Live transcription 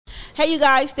Hey, you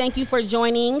guys. Thank you for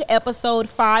joining episode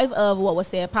 5 of What Was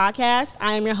Said podcast.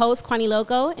 I am your host, Quani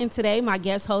Loco, and today my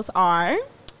guest hosts are...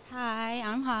 Hi,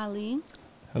 I'm Holly.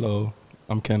 Hello,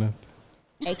 I'm Kenneth.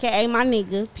 AKA my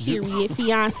nigga, period,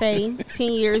 fiance,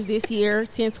 10 years this year,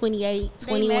 10, 28,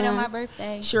 21. They met on my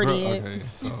birthday. Sure did. Okay,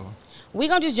 so We're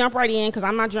going to just jump right in because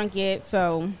I'm not drunk yet,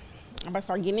 so I'm about to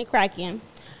start getting it cracking.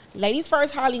 Ladies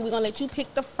first, Holly, we're going to let you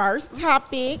pick the first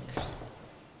topic.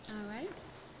 All right.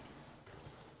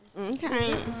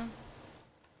 Okay.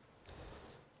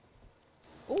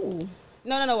 Ooh.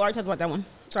 No, we already talked about that one.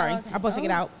 Sorry, okay. I'm supposed to get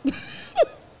out.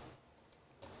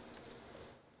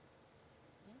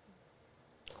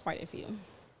 Quite a few.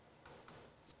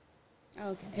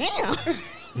 Okay.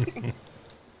 Damn.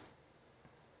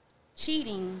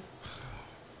 Cheating.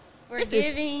 This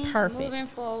is Forgiving, perfect. moving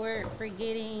forward,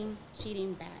 forgetting,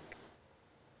 cheating back.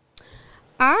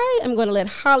 I am going to let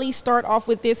Holly start off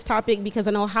with this topic because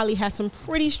I know Holly has some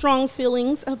pretty strong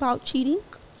feelings about cheating.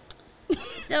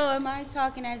 So am I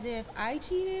talking as if I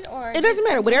cheated or It doesn't just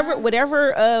matter. in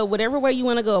Whatever general? way you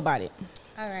want to go about it.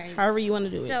 All right. However you want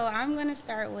to do it. So I'm going to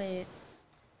start with,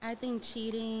 I think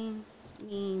cheating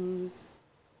means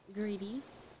greedy.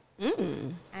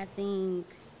 I think,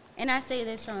 and I say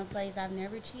this from a place I've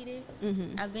never cheated.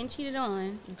 I've been cheated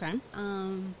on. Okay.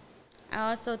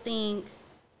 I also think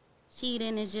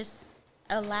cheating is just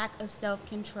a lack of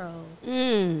self-control.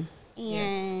 And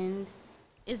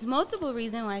it's multiple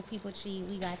reasons why people cheat.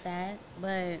 We got that.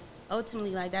 But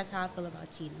ultimately, like, that's how I feel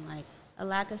about cheating. Like, a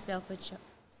lack of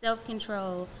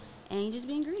self-control and you just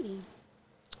being greedy.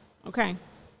 Okay.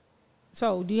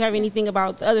 So, do you have anything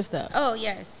about the other stuff? Oh,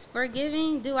 yes.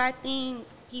 Forgiving. Do I think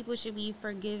people should be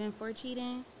forgiven for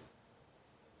cheating?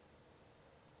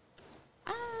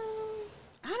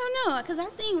 I don't know. Because I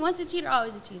think once a cheater,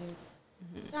 always a cheater.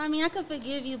 So, I mean, I could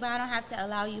forgive you, but I don't have to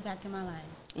allow you back in my life.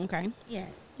 Okay. Yes.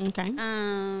 Okay.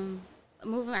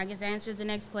 Moving, I guess that answers the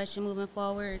next question. Moving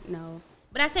forward, no.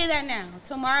 But I say that now.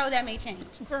 Tomorrow, that may change.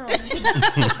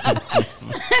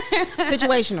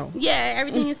 Situational. Yeah,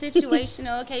 everything is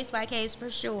situational, case by case,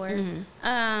 for sure.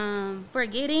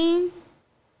 Forgetting,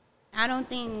 I don't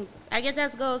think, I guess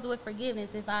that goes with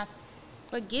forgiveness. If I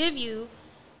forgive you,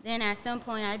 then at some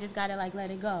point I just gotta like let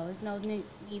it go. There's no need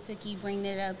to keep bringing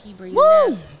it up, it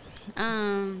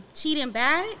up. Cheating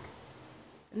back.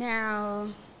 Now,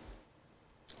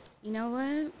 you know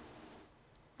what?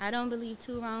 I don't believe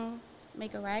 2 wrongs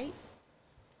make a right.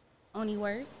 Only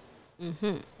worse.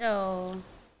 So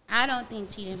I don't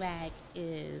think cheating back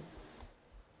is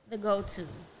the go-to.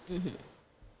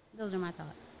 Those are my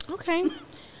thoughts. Okay.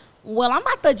 Well, I'm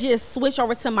about to just switch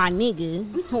over to my nigga,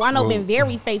 who I know been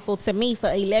very faithful to me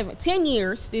for 10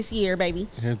 years this year, baby.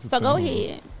 So go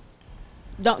ahead.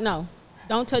 Don't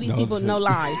tell these people no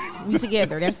lies. We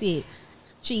together. That's it.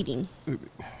 Cheating. we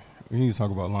need to talk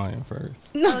about lying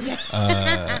first. No.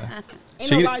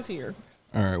 Ain't no lies here.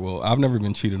 All right, well, I've never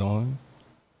been cheated on.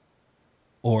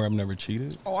 Or I've never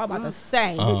cheated. Oh, I'm about to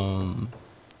say.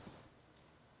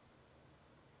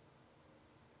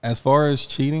 As far as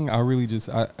cheating, I really just,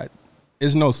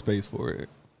 there's no space for it.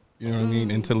 You know what I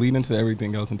mean? And to lead into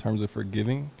everything else in terms of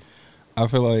forgiving, I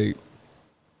feel like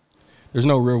there's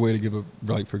no real way to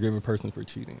forgive a person for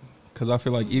cheating. Because I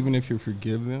feel like even if you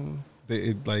forgive them,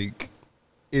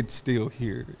 it's still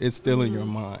here. It's still in your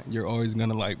mind. You're always going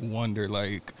to wonder,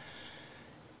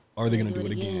 are they going to do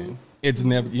it again? It's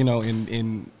never,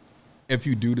 in if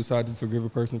you do decide to forgive a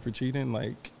person for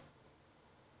cheating,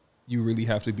 you really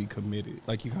have to be committed.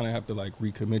 You kind of have to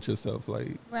recommit yourself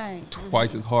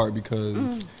twice as hard,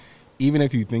 because even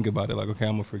if you think about it, okay,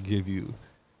 I'm gonna forgive you.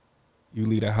 You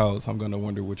leave the house, I'm gonna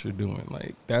wonder what you're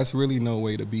doing. That's really no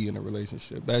way to be in a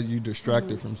relationship. That you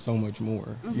distracted from so much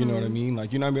more. You know what I mean?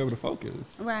 You're not be able to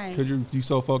focus, Right? Because you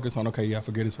so focused on, okay, yeah, I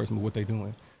forget this person, but what they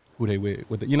doing, who they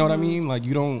with, you know what I mean?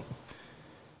 You don't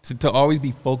to always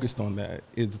be focused on that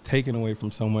is taken away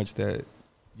from so much that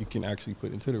you can actually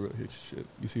put into the relationship.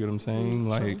 You see what I'm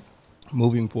saying?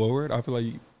 Moving forward, I feel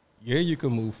like, yeah, you can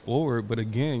move forward, but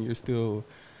again, you're still,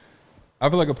 I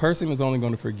feel like a person is only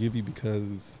going to forgive you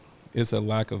because it's a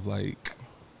lack of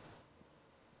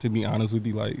to be honest with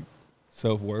you,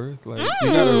 self-worth. You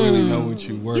gotta really know what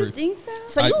you're worth. You think so?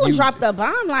 So you would drop the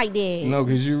bomb like that? No,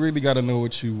 because you really gotta know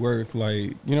what you're worth.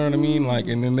 You know what I mean?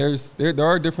 And then there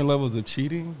are different levels of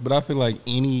cheating, but I feel like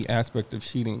any aspect of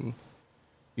cheating,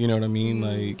 you know what I mean?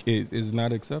 It is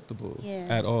not acceptable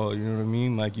at all. You know what I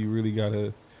mean? You really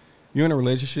gotta, you're in a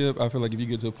relationship. I feel like if you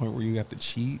get to a point where you have to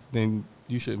cheat, then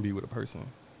you shouldn't be with a person.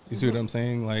 You see what I'm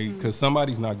saying? Because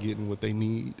somebody's not getting what they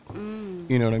need.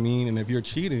 You know what I mean? And if you're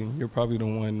cheating, you're probably the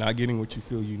one not getting what you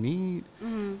feel you need.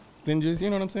 then just, you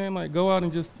know what I'm saying? Like, go out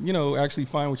and just, you know, actually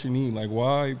find what you need. Like,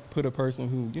 why put a person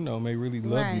who, you know, may really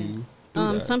love Right. you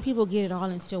through that? Some people get it all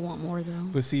and still want more, though.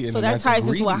 But see, and so that that's ties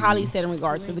into what greedy. Holly said in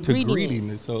regards to the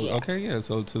greediness. So, Yeah. okay, yeah.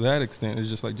 So, to that extent, it's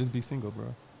just like, just be single, bro.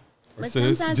 Or But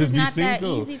sis, sometimes just it's be not that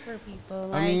single. easy for people.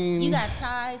 I Like, mean- you got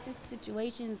ties,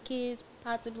 situations, kids,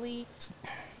 possibly.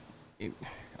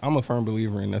 I'm a firm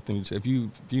believer in nothing. If you're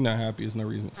not happy, there's no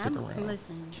reason to stick I'm around.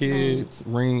 listen. Kids,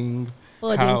 ring,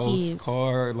 Fuck them house, kids.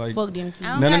 car, like Fuck them I kids.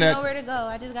 don't None got of that- nowhere to go.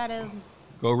 I just gotta.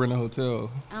 go rent a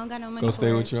hotel, I don't got no money. go for stay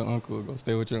it. with your uncle, go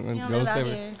stay with your You aunt, don't go live stay out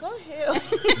with. here. Go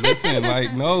ahead. Listen,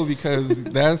 like no, because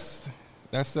that's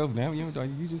self damage.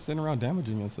 You just sitting around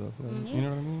damaging yourself. Like, Yeah. You know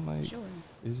what I mean? Like Sure.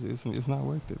 it's not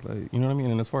worth it. Like you know what I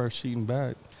mean. And as far as cheating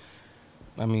back,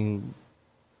 I mean,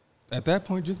 at that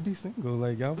point, just be single.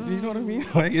 Like y'all, you know what I mean?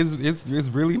 Like it's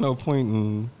really no point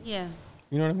in. Yeah.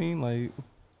 You know what I mean? Like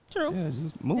True. yeah,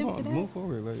 just move Simple on, to move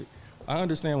forward. Like I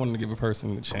understand wanting to give a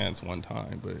person a chance one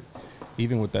time, but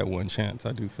even with that one chance,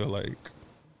 I do feel like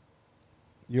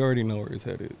you already know where it's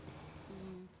headed.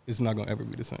 It's not gonna ever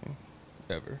be the same,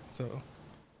 ever. So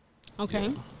Okay.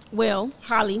 Yeah. Well,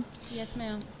 Holly, Yes,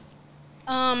 ma'am.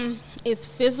 is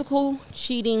physical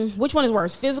cheating, which one is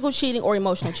worse, physical cheating or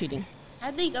emotional cheating?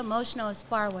 I think emotional is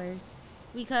far worse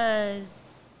because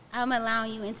I'm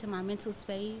allowing you into my mental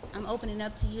space. I'm opening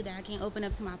up to you that I can't open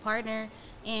up to my partner.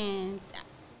 And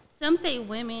some say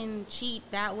women cheat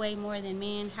that way more than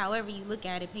men. However you look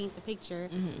at it, paint the picture.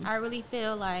 I really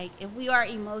feel like if we are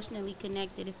emotionally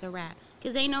connected, it's a wrap.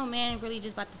 Because ain't no man really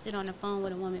just about to sit on the phone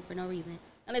with a woman for no reason.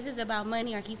 Unless it's about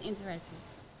money or he's interested.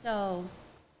 So,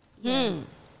 yeah.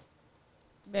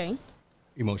 Bang.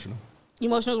 emotional.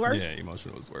 Emotional is worse? Yeah,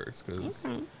 emotional is worse because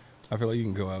Okay. I feel like you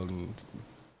can go out and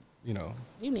You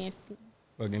nasty.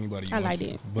 fuck anybody you I want like to.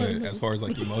 it. But as far as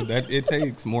like that it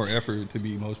takes more effort to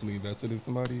be emotionally invested in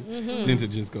somebody than to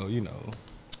just go,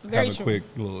 Very have a true. quick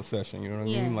little session. You know what I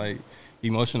mean? Yeah. Like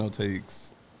emotional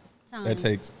takes Time. that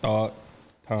takes thought,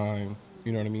 time.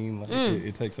 You know what I mean? Like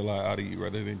it takes a lot out of you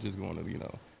rather than just going to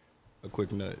a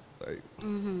quick nut. Like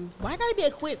Why gotta be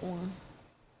a quick one?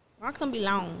 Why couldn't be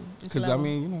long? and because slow? I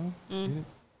mean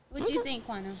What you think,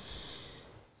 Quana?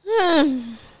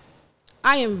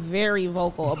 I am very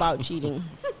vocal about cheating.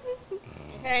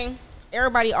 Okay,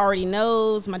 everybody already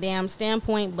knows my damn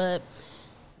standpoint, but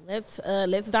let's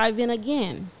dive in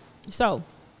again. So,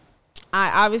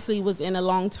 I obviously was in a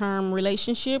long-term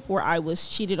relationship where I was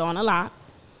cheated on a lot.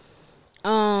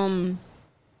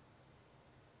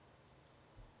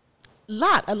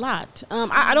 A lot.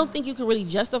 I don't think you can really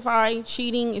justify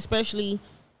cheating, especially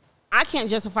I can't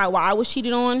justify why I was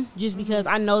cheated on just because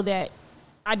I know that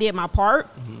I did my part.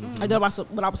 I did what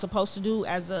I was supposed to do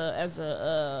as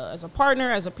a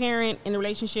partner, as a parent in the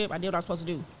relationship. I did what I was supposed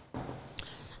to do.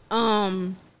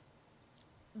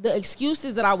 The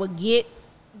excuses that I would get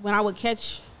when I would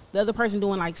catch the other person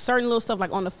doing like certain little stuff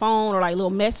like on the phone or like little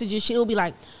messages, shit, it would be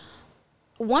like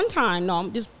one time,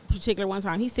 this particular one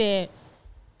time, he said,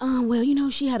 well,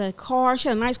 she had a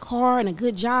nice car and a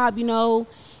good job,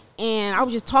 and I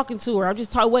was just talking to her.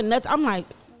 Wasn't nothing. I'm like,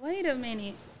 Wait a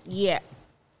minute. yeah.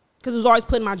 Because it was always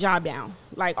putting my job down,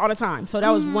 like all the time. So that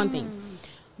was one thing.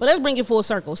 But let's bring it full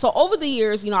circle. So over the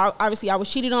years, obviously I was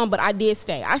cheated on, but I did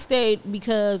stay. I stayed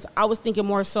because I was thinking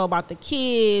more so about the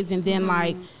kids and then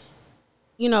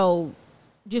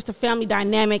just the family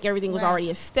dynamic. Everything was Right. already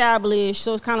established.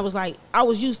 So it kind of was like, I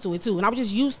was used to it too. And I was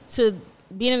just used to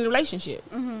being in a relationship.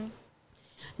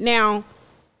 Now,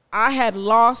 I had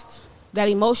lost that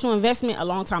emotional investment a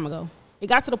long time ago. It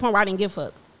got to the point where I didn't give a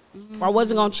fuck. Where I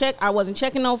wasn't gonna check. I wasn't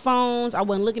checking no phones. I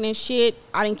wasn't looking at shit.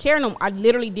 I didn't care no. I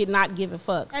literally did not give a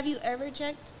fuck. Have you ever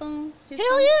checked phones? His Hell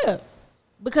phone? yeah,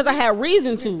 because I had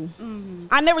reason to.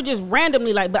 I never just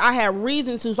randomly but I had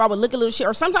reason to. So I would look at little shit,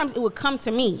 or sometimes it would come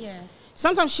to me. Yeah.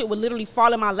 Sometimes shit would literally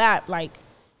fall in my lap. Like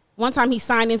one time he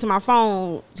signed into my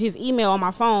phone, his email on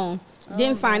my phone,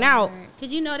 didn't sign out. Because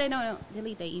they don't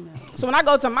delete their email. So when I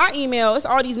go to my email, it's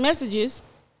all these messages,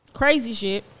 crazy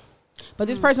shit. But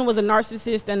this person was a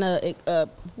narcissist and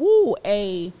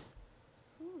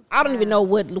I don't even know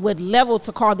what level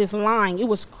to call this lying. It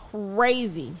was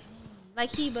crazy. Like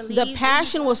he believed. The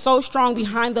passion was so strong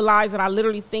behind the lies that I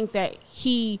literally think that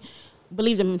he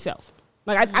believed in himself.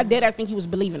 Like I did, I think he was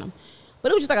believing them.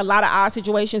 But it was just like a lot of odd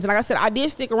situations. And like I said, I did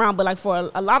stick around, but like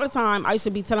for a lot of time, I used to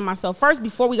be telling myself, first,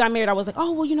 before we got married, I was like,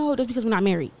 oh, well, that's because we're not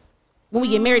married. When we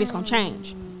get married, it's going to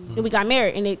change. Then we got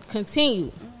married, and it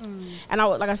continued. And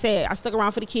like I said, I stuck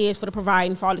around for the kids, for the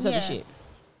providing, for all this other shit.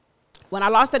 When I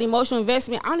lost that emotional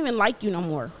investment, I don't even like you no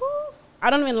more. I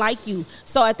don't even like you.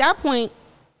 So at that point,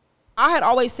 I had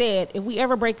always said, if we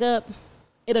ever break up,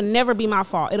 it'll never be my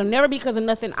fault. It'll never be because of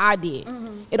nothing I did.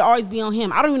 It'll always be on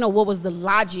him. I don't even know what was the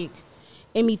logic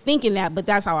in me thinking that, but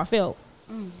that's how I felt.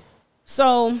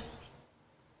 So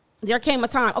there came a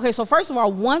time. Okay, so first of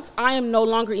all, once I am no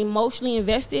longer emotionally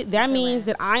invested, that means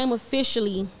that I am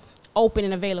officially open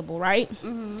and available, right?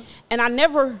 And I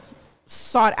never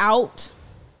sought out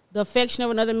the affection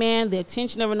of another man, the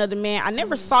attention of another man. I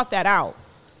never sought that out.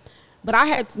 But I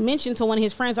had mentioned to one of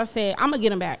his friends, I said, I'm gonna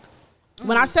get him back.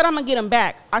 When I said I'm gonna get him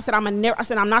back, I said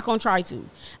I'm not gonna try to.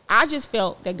 I just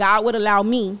felt that God would allow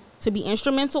me to be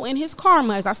instrumental in his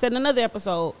karma, as I said in another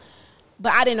episode,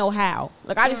 but I didn't know how.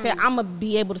 Like I just said, I'm gonna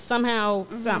be able to somehow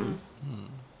something.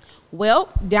 Well,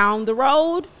 down the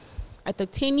road, at the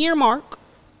 10-year mark,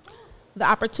 the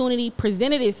opportunity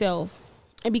presented itself.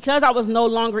 And because I was no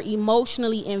longer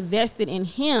emotionally invested in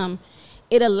him,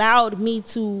 it allowed me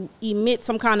to emit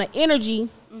some kind of energy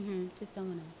To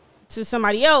someone else. to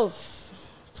somebody else,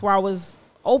 to where I was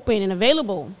open and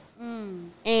available.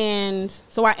 And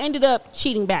so I ended up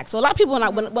cheating back. So a lot of people,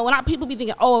 when people be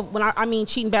thinking, oh, I mean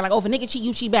cheating back, like, oh, if a nigga cheat,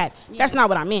 you cheat back. Yeah. That's not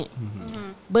what I meant.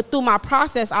 But through my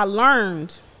process, I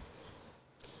learned,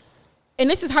 and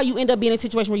this is how you end up being in a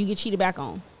situation where you get cheated back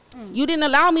on. You didn't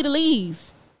allow me to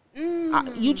leave.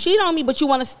 You cheat on me, but you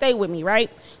want to stay with me, right?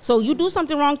 So you do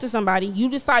something wrong to somebody. You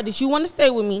decide that you want to stay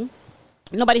with me.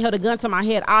 Nobody held a gun to my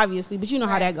head, obviously, but you know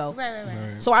how that go.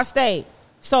 Right. So I stayed.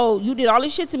 So you did all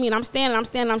this shit to me, and I'm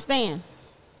staying.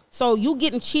 So you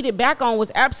getting cheated back on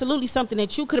was absolutely something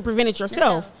that you could have prevented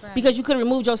yourself, because you could have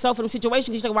removed yourself from the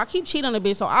situation. You're like, well, I keep cheating on a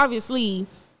bitch, so obviously,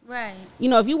 you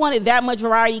know, if you wanted that much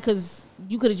variety, because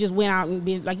you could have just went out and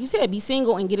been, like you said, be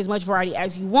single and get as much variety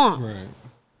as you want. Right.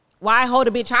 Why hold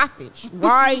a bitch hostage?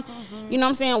 Why, you know what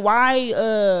I'm saying?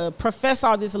 Why profess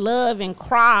all this love and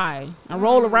cry and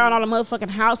roll around all the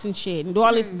motherfucking house and shit and do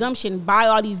all this dumb shit and buy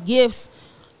all these gifts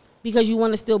because you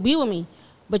want to still be with me?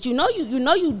 But you know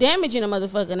you damaging a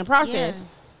motherfucker in the process.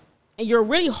 And you're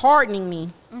really hardening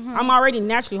me. I'm already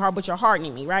naturally hard, but you're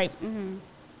hardening me, right?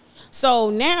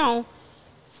 So now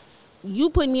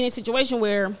you put me in a situation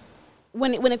where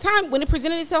when it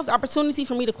presented itself, the opportunity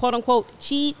for me to quote unquote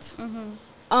cheat,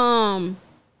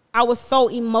 I was so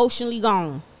emotionally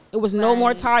gone. It was no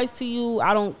more ties to you.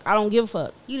 I don't give a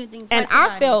fuck. You didn't think and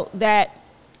I felt that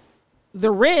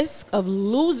the risk of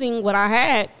losing what I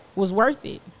had was worth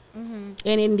it.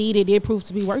 And indeed, it did prove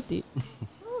to be worth it.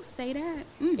 Oh, say that.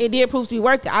 It did prove to be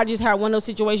worth it. I just had one of those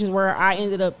situations where I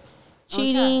ended up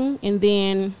cheating, and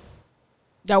then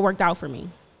that worked out for me.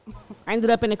 I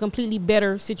ended up in a completely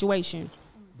better situation.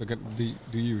 But do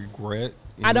you regret?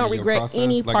 I don't regret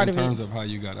any part of it. In terms of how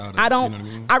you got out of it. I don't. You know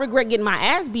what I mean? I regret getting my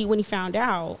ass beat when he found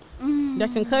out.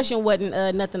 That concussion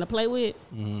wasn't nothing to play with.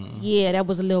 Yeah, that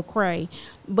was a little cray.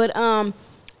 But I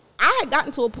had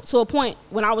gotten to a point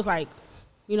when I was like,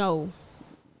 you know,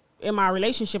 in my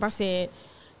relationship, I said,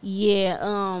 yeah,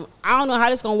 I don't know how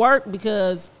this gonna work,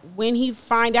 because when he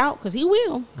find out, because he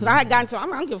will, because I had gotten to, I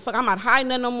don't give a fuck, I'm not hiding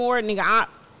nothing no more, nigga. I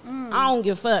don't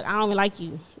give a fuck. I don't even like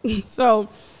you. So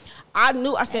I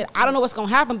said, I don't know what's gonna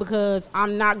happen, because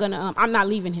I'm not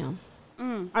leaving him.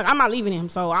 I'm not leaving him.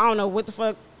 So I don't know what the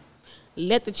fuck.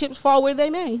 Let the chips fall where they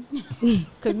may,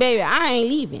 because baby, I ain't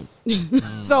leaving.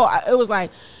 So it was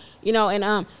like, you know,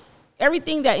 and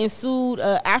everything that ensued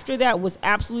after that was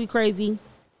absolutely crazy.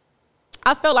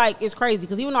 I felt like it's crazy,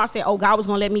 because even though I said, oh, God was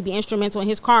going to let me be instrumental in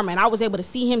his karma, and I was able to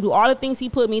see him do all the things he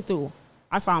put me through.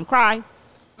 I saw him cry,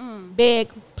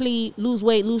 beg, plead, lose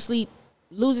weight, lose sleep,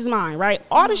 lose his mind, right?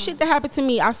 All the shit that happened to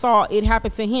me, I saw it happen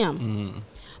to him.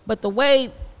 But the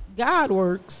way God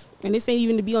works, and this ain't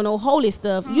even to be on no holy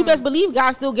stuff, you best believe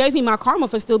God still gave me my karma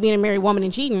for still being a married woman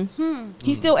and cheating.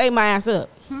 He still ate my ass up.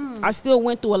 I still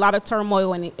went through a lot of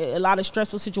turmoil and a lot of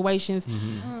stressful situations.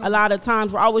 A lot of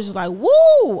times where I was just like,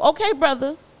 woo, okay,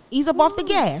 brother, ease up off the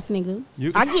gas, nigga.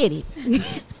 I get it.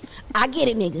 I get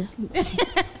it, nigga.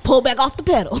 Pull back off the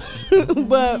pedal.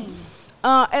 But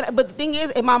the thing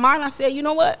is, in my mind, I said, you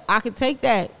know what? I could take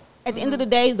that. At the end of the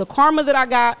day, the karma that I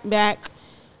got back,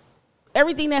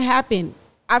 everything that happened,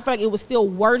 I feel like it was still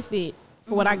worth it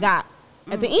for what I got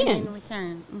at the end. In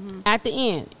return. At the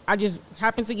end, I just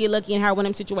happened to get lucky and have one of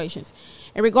them situations.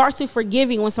 In regards to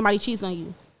forgiving when somebody cheats on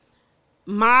you,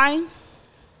 my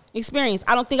experience,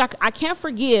 I don't think I can't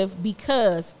forgive,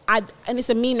 because and it's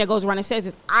a meme that goes around and says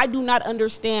this, I do not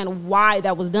understand why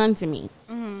that was done to me.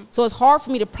 So it's hard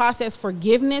for me to process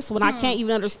forgiveness when I can't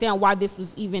even understand why this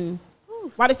even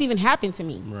happened to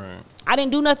me. Right. I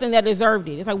didn't do nothing that deserved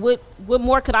it. It's like, what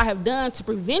more could I have done to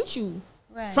prevent you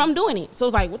from doing it? So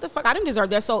it's like, what the fuck? I didn't deserve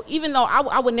that. So even though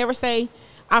I would never say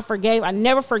I forgave, I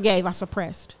never forgave. I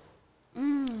suppressed.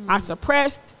 I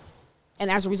suppressed.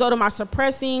 And as a result of my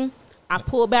suppressing, I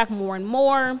pulled back more and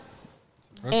more.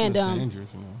 Suppressing And is dangerous,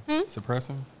 you know.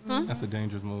 Suppressing, that's a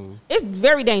dangerous move. It's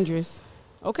very dangerous.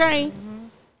 Okay?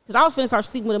 Because I was finna start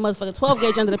sleeping with a motherfucking 12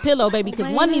 gauge under the pillow, baby.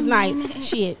 Because one of these nights,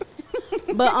 shit.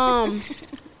 But,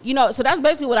 you know, so that's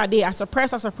basically what I did. I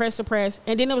suppressed.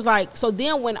 And then it was like, so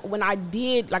then when I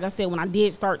did, like I said, when I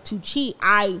did start to cheat,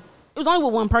 it was only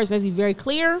with one person, let's be very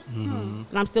clear. And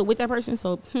I'm still with that person,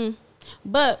 so,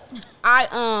 But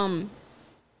I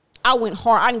went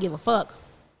hard. I didn't give a fuck.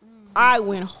 I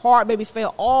went hard, baby,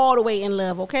 fell all the way in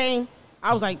love, okay?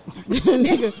 I was like,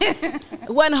 nigga,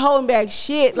 wasn't holding back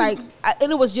shit. Like, and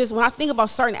it was just, when I think about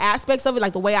certain aspects of it,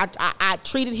 like the way I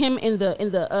treated him in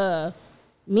the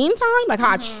meantime, like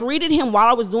how I treated him while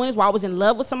I was doing this, while I was in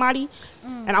love with somebody,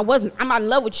 and I'm not in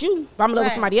love with you, but I'm in love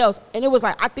with somebody else. And it was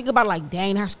like, I think about it like,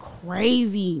 dang, that's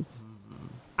crazy.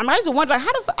 I mean, I used to wonder, like,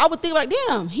 I would think like,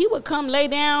 damn, he would come lay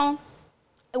down.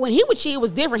 And when he would cheat, it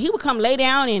was different. He would come lay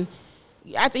down, and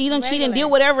after he done cheat and did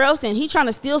whatever else, and he trying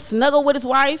to still snuggle with his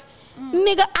wife.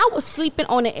 Nigga, I was sleeping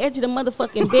on the edge of the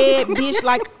motherfucking bed, bitch,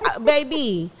 like,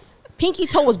 baby. Pinky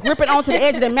toe was gripping onto the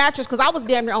edge of the mattress because I was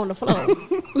damn near on the floor.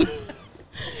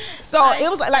 So it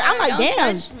was like I'm like,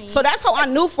 damn. So that's how I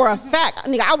knew for a fact,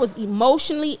 nigga, I was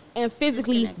emotionally and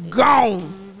physically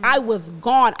gone. I was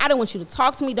gone. I didn't want you to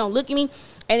talk to me. Don't look at me.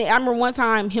 And I remember one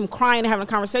time him crying and having a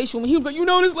conversation with me. He was like, you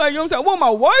know this, like, you know what I'm saying? I want my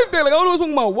wife back. Like, I don't know what's wrong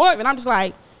with my wife. And I'm just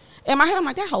like, in my head, I'm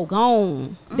like, that hoe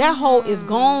gone. That hoe is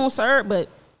gone, sir. But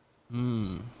he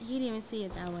didn't even see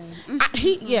it that way.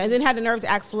 And then had the nerve to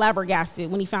act flabbergasted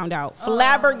when he found out.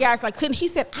 Flabbergasted, like couldn't. He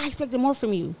said, I expected more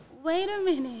from you. Wait a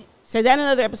minute. Said that in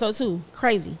another episode too.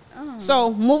 Crazy.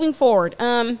 So moving forward,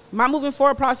 my moving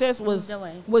forward process was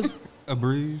a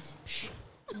breeze.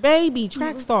 Baby,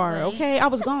 track star. Okay, I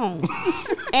was gone,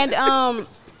 and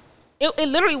it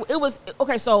literally it was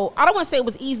okay. So I don't want to say it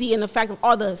was easy in the fact of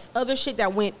all the other shit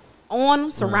that went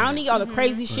on surrounding all the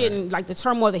crazy shit and like the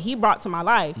turmoil that he brought to my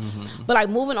life, but like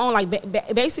moving on, like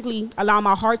basically allowing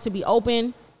my heart to be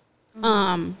open,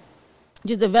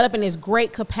 just developing this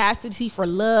great capacity for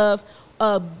love,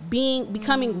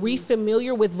 becoming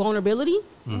re-familiar with vulnerability,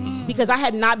 because I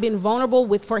had not been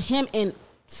vulnerable for him in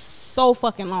so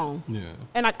fucking long. Yeah.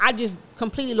 And like I just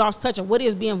completely lost touch of what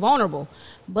is being vulnerable.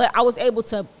 But I was able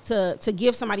to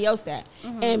give somebody else that.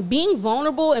 And being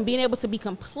vulnerable and being able to be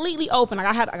completely open.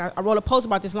 Like I wrote a post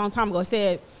about this a long time ago.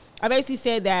 I basically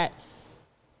said that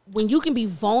when you can be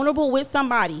vulnerable with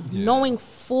somebody, knowing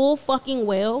full fucking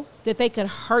well that they could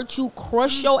hurt you,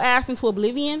 crush your ass into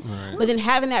oblivion, but then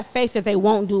having that faith that they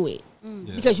won't do it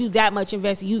because you that much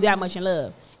invested, you that much in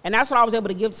love. And that's what I was able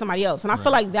to give to somebody else. And I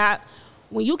feel like that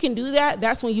when you can do that,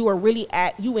 that's when you are really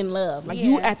you in love. Like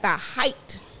you at the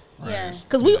height. Yeah.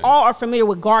 Because we all are familiar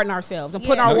with guarding ourselves and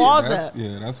putting our walls up.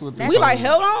 Yeah, that's what we like,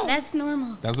 held on. That's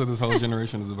normal. That's what this whole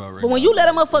generation is about right now. But when you let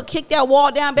a motherfucker kick that wall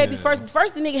down, baby, first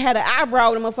the nigga had an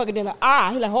eyebrow and the motherfucker did an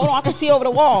eye. He like, hold on, I can see over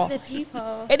the wall. The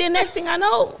people. And then next thing I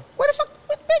know, where the fuck,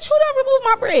 bitch, who done removed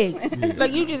my bricks?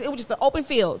 Like it was just an open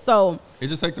field. So it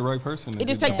just take the right person. It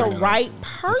just take the right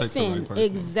person.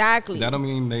 Exactly. That don't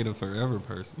mean they the forever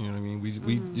person. You know what I mean?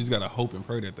 We just gotta hope and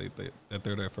pray that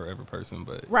they're that forever person.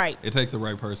 But it takes the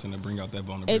right person to bring out that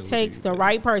vulnerability. It takes the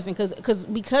right person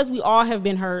because we all have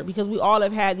been hurt, because we all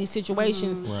have had these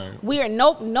situations. We are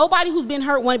nobody who's been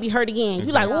hurt want to be hurt again.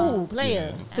 You like, ooh,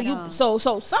 player. So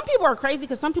some people are crazy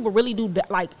because some people really do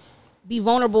like be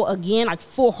vulnerable again, like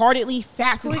full-heartedly,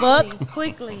 fast as fuck.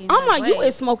 Quickly. I'm like, you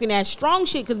is smoking that strong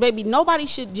shit because, baby, nobody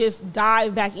should just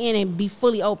dive back in and be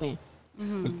fully open.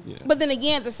 But then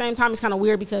again, at the same time, it's kind of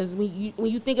weird because when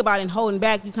you think about it and holding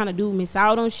back, you kind of do miss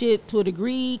out on shit to a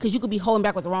degree because you could be holding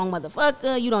back with the wrong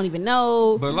motherfucker. You don't even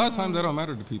know. But a lot of times that don't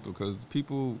matter to people because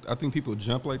I think people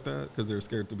jump like that because they're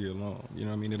scared to be alone. You know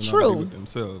what I mean? They don't know to be with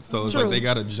themselves. So it's like they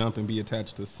got to jump and be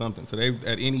attached to something. So they,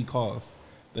 at any cost,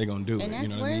 they're going to do it. You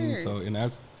know what I mean? So, and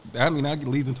that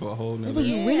leads into a whole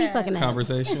nother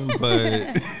conversation.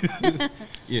 But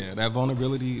yeah, that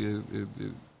vulnerability,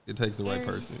 it takes the right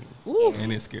person. Ooh.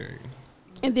 And it's scary.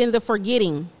 And then the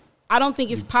forgetting. I don't think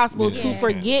it's possible to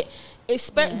forget,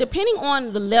 depending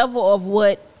on the level of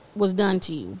what was done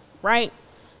to you, right?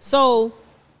 So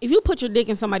if you put your dick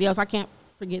in somebody else, I can't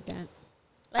forget that.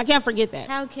 I can't forget that.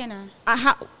 How can I?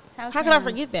 How can I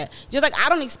forget that? Just like I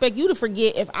don't expect you to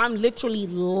forget if I'm literally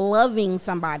loving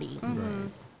somebody.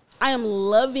 I am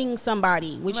loving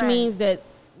somebody, which means that,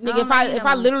 nigga, if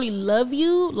I literally love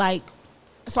you, like,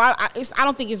 so I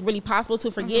don't think it's really possible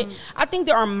to forget. I think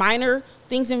there are minor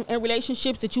things in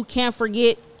relationships that you can't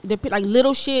forget, like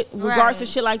little shit, regards to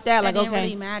shit like that. Like, didn't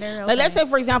really matter. Like, let's say,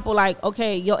 for example, like,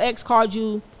 okay, your ex called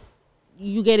you,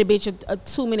 you gave a bitch a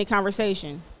 2-minute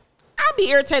conversation. I'll be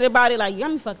irritated about it. Like, you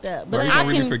got me fucked up. But Are you I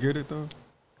gonna can really forget it though?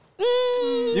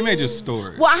 You may just store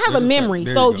it. Well, I have a Just memory,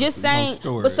 there so you go. just So you don't saying.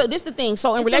 store But so it. this the thing.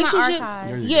 So in It's in my relationships,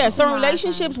 archives. yeah. So in my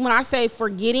relationships, when I say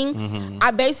forgetting,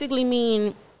 I basically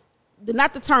mean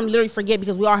not the term literally forget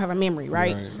because we all have a memory,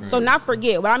 right? Right. So not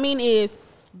forget. What I mean is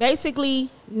basically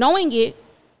knowing it,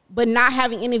 but not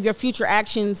having any of your future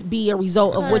actions be a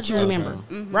result of what you Okay. remember,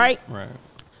 right? Right.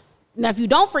 Now, if you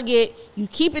don't forget, you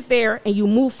keep it there and you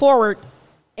move forward,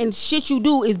 and shit you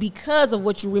do is because of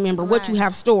what you remember, what you Right.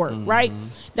 have stored, right?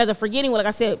 Now, the forgetting, like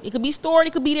I said, it could be stored,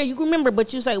 it could be there, you can remember,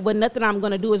 but you say, well, nothing I'm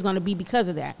going to do is going to be because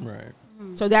of that. Right.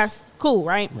 So that's cool,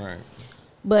 right? Right.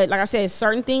 But like I said,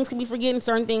 certain things can be forgetting,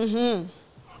 certain things,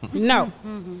 no.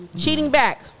 Cheating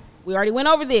back, we already went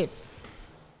over this.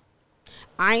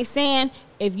 I ain't saying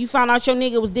if you found out your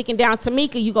nigga was dicking down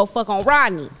Tamika, you go fuck on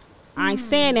Rodney. I ain't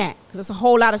saying that because it's a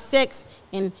whole lot of sex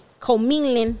and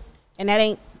commingling, and that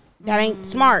ain't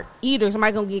smart either.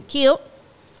 Somebody gonna get killed.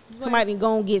 Somebody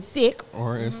gonna get sick.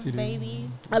 Or STD. Baby.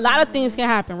 A lot of things can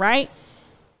happen, right?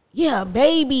 Yeah,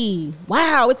 baby.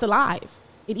 Wow, it's alive.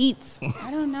 It eats.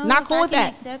 I don't know. Not if cool I with can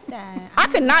that. accept that. I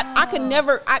could not. I don't could know.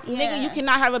 never. Yeah. Nigga, you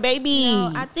cannot have a baby.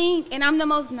 No, I think, and I'm the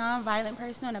most non-violent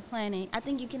person on the planet. I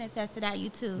think you can attest to that. You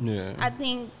too. Yeah. I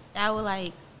think I would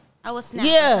I would snap.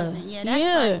 Yeah. Or something. Yeah. That's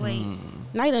Yeah. like, wait,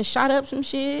 Now you done shot up some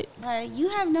shit. like you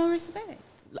have no respect.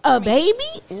 A baby?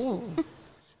 Ooh.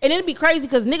 And it'd be crazy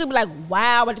because nigga be like,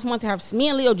 wow, I just want to have me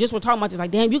and Leo just were talking about this.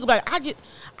 Like, damn, you could be like, I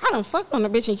done fucked on a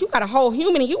bitch and you got a whole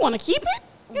human and you want to keep it?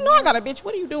 You know I got a bitch.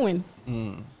 What are you doing?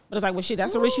 But it's like, well, shit,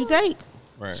 that's a risk you take.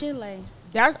 Right. Chile.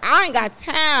 I ain't got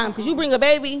time because you bring a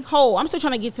baby. Ho, I'm still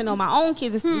trying to get to know my own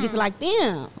kids and get to like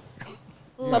them.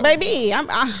 So, baby,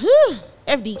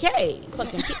 FDK,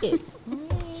 fucking kids.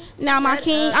 Now, my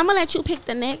king, I'm gonna let you pick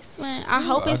the next one. I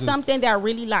hope I it's just- something that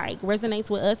really like resonates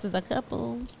with us as a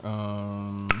couple.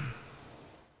 I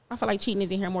feel like cheating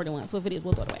is in here more than once. So if it is,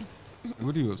 we'll throw it away.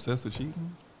 What are you obsessed with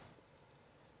cheating?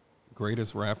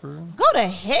 Greatest rapper? Go to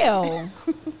hell.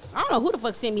 I don't know who the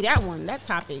fuck sent me that one. That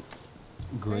topic.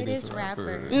 Greatest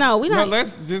rapper. No, we No, not.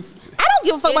 let's just. I don't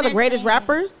give a fuck about the greatest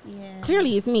rapper. Yeah.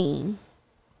 Clearly, it's me.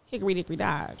 Hickory dickory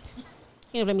dock.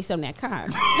 Can't let me sell that cock.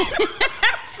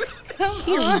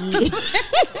 Period.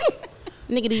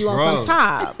 Nigga, do you want Bro. some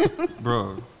top?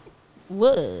 Bro.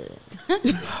 What?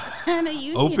 Kinda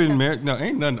you need Open marriage? No,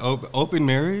 ain't nothing open. Open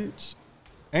marriage?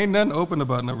 Ain't nothing open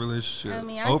about no relationship. I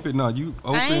mean, open? You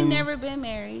open. I ain't never been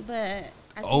married, but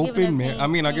I can give Open an marriage? I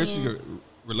mean, I guess you opinion.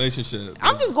 got relationship.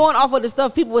 I'm just going off of the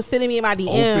stuff people were sending me in my DM.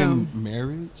 Open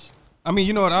marriage? I mean,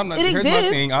 you know what? I'm not. It Here's my exists.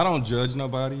 thing. I don't judge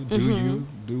nobody. Do you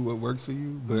do what works for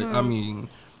you? But I mean,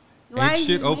 Why ain't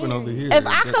shit you open married? over here.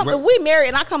 If we married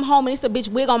and I come home and it's a bitch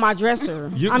wig on my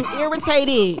dresser, You- I'm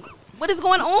irritated. What is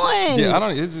going on? Yeah, I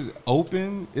don't. It's just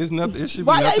open. It's nothing. It should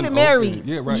Why be y'all nothing even married? open.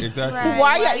 Yeah, right. Exactly. Right.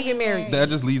 Why Why y'all you even married? That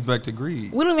just leads back to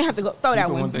greed. We don't even have to go throw that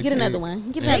People one. want their Get another kids.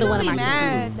 one. Get Yeah. They another one gonna of be my kids.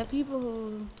 mad. The people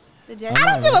who suggest. I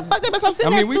don't give a fuck. They must sitting I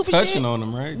that mean, we stupid touching shit. on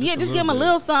them, right? Yeah, just a give them a bit.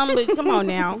 little something. But come on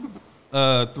now.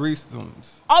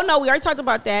 Threesomes. Oh no, we already talked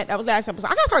about that. That was last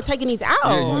episode. I gotta start taking these out.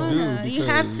 Yeah, you do. You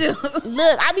have because- to.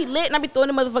 Look, I be lit and I be throwing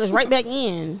the motherfuckers right back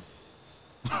in.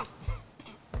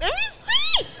 Let me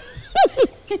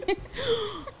see.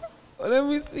 Let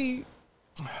me see.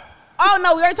 Oh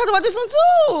no, we already talked about this one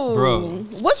too. Bro.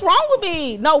 What's wrong with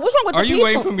me? No, what's wrong with Are the you people?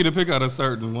 waiting for me to pick out a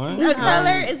certain one? A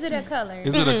color? Is it a color?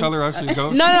 Is it a color I should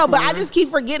go? No, but I for? just keep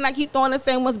forgetting. I keep throwing the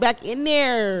same ones back in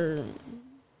there.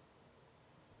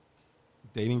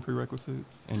 Dating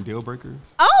prerequisites and deal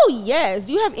breakers. Oh yes.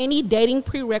 Do you have any dating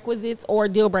prerequisites or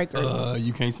deal breakers?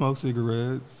 You can't smoke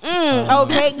cigarettes.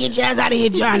 Okay, get your ass out of here,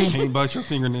 Johnny. Can't bite your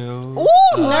fingernails.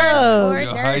 Ooh, love. Or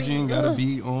Your dirty. hygiene gotta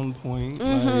be on point.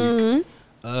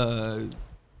 Like,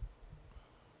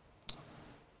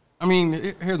 I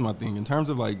mean, here's my thing. In terms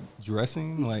of like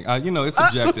dressing, like it's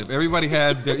subjective. Everybody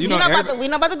has their, we not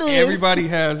about to do this. everybody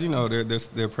has,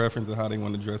 their preference of how they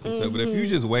want to dress and stuff. But if you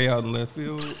just way out in left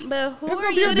field, But who it's are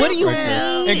gonna be you a to What do you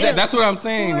tell? mean? exactly. That's what I'm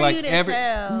saying. Who are Like you to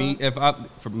tell? I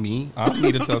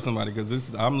need to tell somebody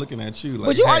because I'm looking at you. Like,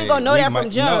 But you already gonna know we that from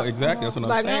might- jump. No, exactly. That's what I'm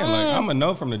Like, saying. Like I'm gonna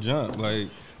know from the jump. Like.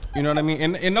 You know what I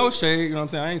mean? And no shade, you know what I'm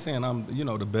saying? I ain't saying I'm,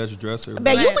 the best dresser.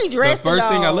 But you be dressed. The first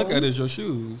thing I though. look at is your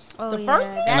shoes. Oh, The first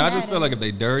thing? And that I just feel like if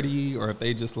matters. they dirty or if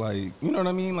they just like, you know what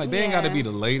I mean? Like they ain't got to Yeah. be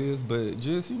the latest, but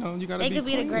just, you gotta They be could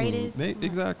be the clean. greatest.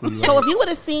 Exactly. So Like, if you would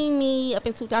have seen me up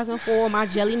in 2004, my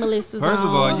Jelly Melissa's first of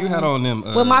all, you had on them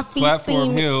With my feet platform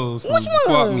steaming. heels from Which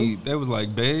Swap one? Meet. That was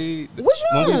like, babe. Which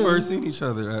When we one? first seen each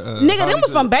other. nigga, them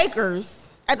was from Bakers.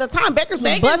 At the time, Baker's was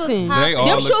Baker's was busting. popping.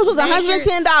 Them shoes was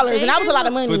 $110, and that was a lot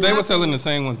of money. But they were selling the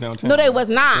same ones downtown. No, they was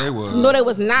not. They was. No, they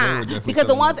was They not. were definitely Because the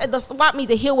selling ones them. at the swap meet,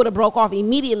 the heel would have broke off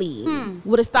immediately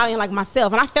with a stallion like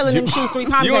myself, and I fell in them shoes 3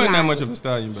 times. You that weren't that night. much of a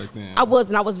stallion back then. I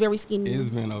wasn't. I was very skinny. It's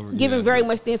been over. Giving yeah. very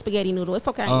much thin spaghetti noodle. It's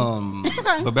okay. It's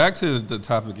okay. But back to the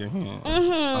topic at hand.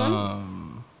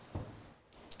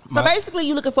 So basically,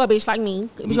 you looking for a bitch like me.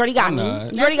 You already got I'm me.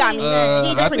 not. You already got me. He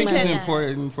I pretty think much it's that.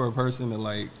 important for a person to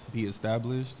like be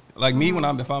established. Like me,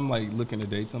 if I'm like looking to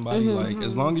date somebody, like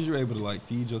as long as you're able to like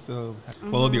feed yourself,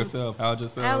 clothe yourself, house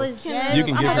yourself, I was just- you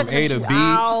can I'm get about from to A to cut B. you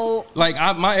out.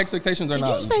 Like my expectations are Did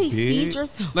not you say big. feed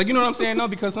yourself? Like you know what I'm saying? No,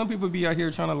 because some people be out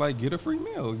here trying to like get a free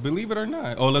meal. Believe it or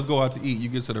not. Oh, let's go out to eat. You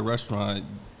get to the restaurant.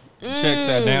 Check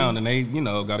sat down and they,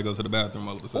 got to go to the bathroom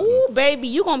all of a sudden. Ooh, baby,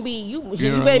 you gonna be you know what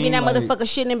better I be in that mean? Like, motherfucker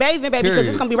shitting and bathing, baby, because period.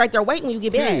 it's gonna be right there waiting when you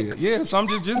get back. Yeah, so I'm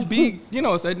just be,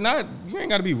 say not, you ain't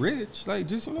got to be rich. Like,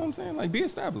 just, you know what I'm saying? Like, be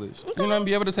established. You know, and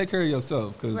be able to take care of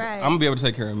yourself because Right. I'm going to be able to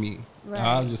take care of me. Right.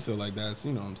 I just feel like that's,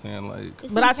 you know what I'm saying? Like,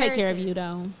 It's But I take care of imperative. you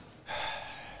though.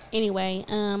 Anyway,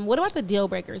 what about the deal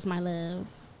breakers, my love?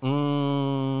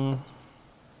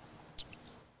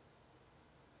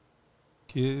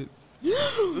 Kids.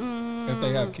 If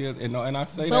they have kids. And I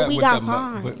say But that we with got the,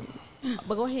 fine.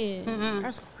 But go ahead.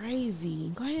 That's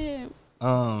crazy. Go ahead.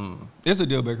 it's a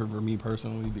deal breaker for me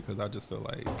personally because I just feel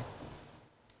like,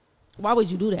 Why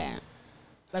would you do that?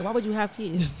 Like, why would you have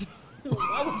kids?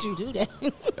 Why would you do that?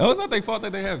 it's not their fault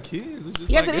that they have kids. It's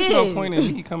just Yes, like, it it's is. no point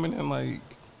in me coming in like,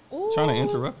 trying to Ooh.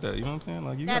 interrupt that. You know what I'm saying?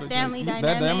 Like, you That gotta, family that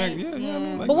dynamic, yeah.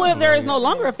 yeah. Like, But what if there is like, no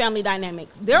longer a family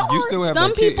dynamic? There You still are have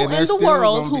some that kid, people and in they're the still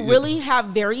world gonna who be- really have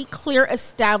very clear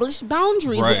established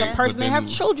boundaries with Right, the person but they have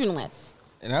then- children with.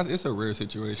 And it's a rare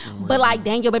situation. Where But like,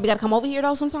 dang, your baby gotta come over here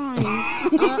though sometimes.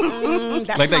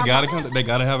 That's like they not gotta my- come. They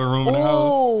gotta have a room in the house.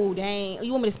 Oh, dang.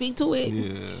 You want me to speak to it?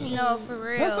 Yeah. No, for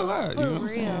real. That's a lot. You For know what I'm real.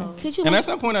 saying? Could you And make, at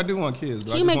some point, I do want kids. But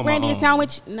can I you just make want my Brandy a own.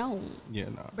 sandwich? No. Yeah,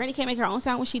 no. Brandy can't make her own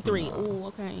sandwich. She 3. Ooh,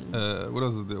 okay. What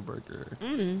else is a deal breaker?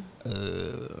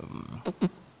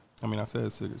 I mean, I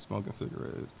said smoking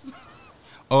cigarettes.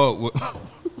 Oh, well,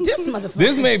 This motherfucker.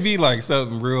 this may be like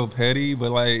something real petty,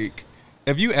 but like,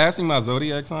 if you ask me my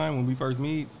zodiac sign when we first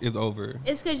meet, it's over.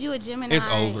 It's because you a Gemini It's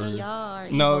over. and y'all are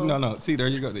No, evil. no. See, there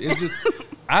you go. It's just,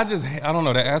 I don't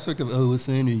know, the aspect of, what's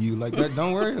in you, like that,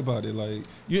 don't worry about it. Like,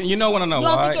 you know what I know You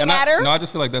don't why? think it And matter? I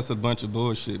just feel like that's a bunch of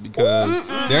bullshit because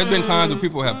there's been times when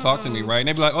people have talked to me, right? And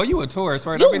they be like, oh, you a Taurus,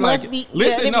 right? You I'd be must like, be- yeah,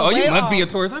 listen, they no, be you way must be a off.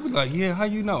 Taurus. I'd be like, yeah, how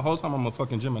you know? Whole time I'm a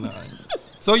fucking Gemini.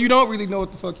 So you don't really know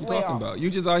what the fuck you're Way talking off. about.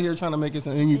 You just out here trying to make it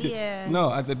something. Yeah.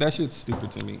 No, that shit's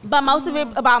stupid to me. But most of it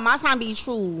about my sign be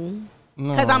true.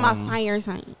 Because I'm a No. fire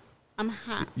sign. I'm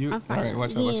hot. You, I'm all fire. right,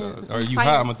 watch out, watch Yeah, out. Are I'm you fire.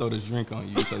 hot? I'm gonna throw this drink on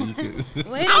you so you could.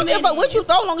 Wait I a don't give a fuck minute. what you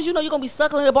throw, as long as you know you're gonna be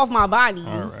suckling it up off my body.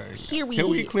 All right. Period. Can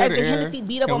we clear As the the air? Hennessy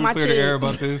beat up Can on we my clear the air chest.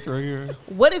 about this right here?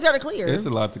 What is there to clear? It's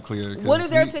a lot to clear. 'cause What is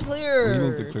there we- to we clear?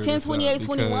 need to clear 10, this 28, up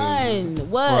 21. because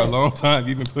What? For a long time,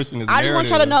 you've been pushing this. I just want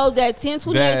y'all to narrative know that 10,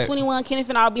 28, that- 21, Kenneth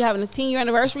and I will be having a 10-year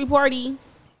anniversary party.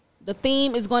 The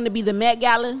theme is going to be the Met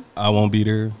Gala. I won't be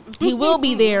there. He will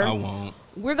be there. I won't.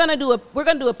 We're gonna do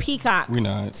a peacock. We're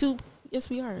not. Yes,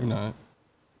 we are. We're not.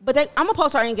 But I'm gonna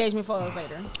post our engagement photos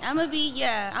later. I'm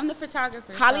the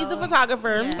photographer. Holly's so, the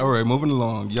photographer. yeah. All right, moving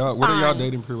along. Y'all, what are y'all Fine.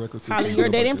 dating prerequisites? Holly, and your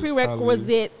deal dating breakers? Holly?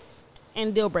 prerequisites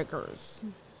and deal breakers.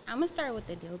 I'm gonna start with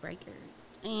the deal breakers,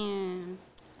 and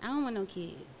I don't want no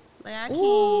kids. Like I can't.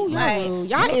 Ooh, like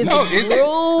y'all is No, is it?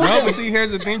 rude. No, but see,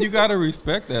 here's the thing. You gotta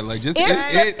respect that. Like, just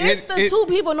It's the two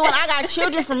people knowing I got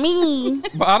children for me.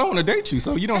 But I don't want to date you,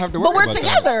 so you don't have to worry But we're about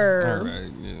together. That. All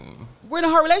right, yeah. We're in a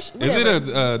whole relationship. Is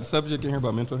it a subject in here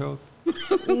about mental health?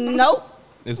 Nope.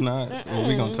 It's not. Well,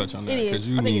 we gonna touch on that It is. because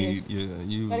you I think it need. Yeah,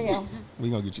 you. What the hell? We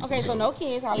gonna get you. Okay, some so help. no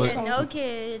kids. Holly. yeah, no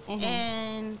kids,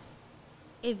 and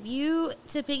if you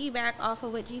to piggyback off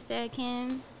of what you said,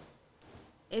 Ken,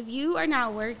 if you are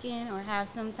not working or have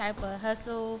some type of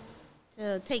hustle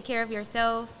to take care of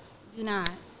yourself, do not.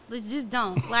 Just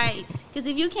don't. Like, because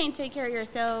if you can't take care of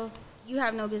yourself, you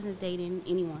have no business dating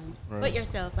anyone Right. but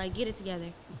yourself. Like, get it together.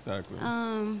 Exactly.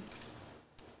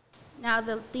 Now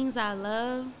the things I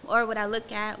love or what I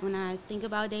look at when I think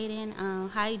about dating,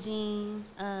 hygiene,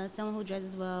 someone who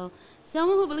dresses well,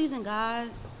 someone who believes in God.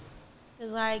 'Cause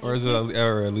like, or is it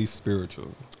or at least spiritual?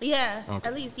 yeah, Okay.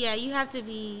 at least, yeah, you have to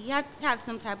have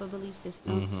some type of belief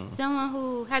system. Someone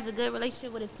who has a good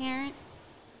relationship with his parents.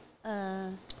 I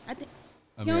think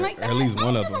I you mean, don't like that. at least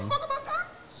one of Give a them. fuck about that?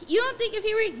 You don't think if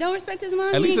he don't respect his mom,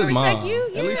 At he least ain't his gonna respect mom. you?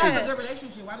 At least He has a Yeah. good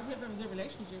relationship. Why does he have to have a good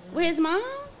relationship? With his mom?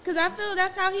 Because I feel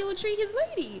that's how he would treat his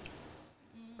lady.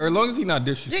 Or as long as he's not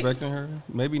disrespecting her,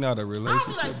 maybe not a I don't relationship.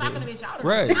 be like sucking a bitch out of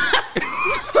Right.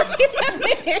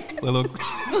 Little.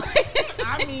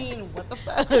 I mean, what the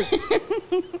fuck?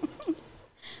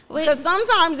 Because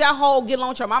sometimes that whole get along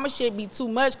with your mama shit be too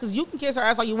much. Because you can kiss her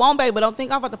ass all you want, babe, but don't think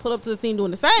I'm about to pull up to the scene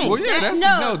doing the same. Well, yeah,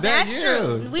 that's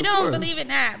true. We don't course. believe in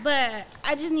that, but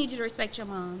I just need you to respect your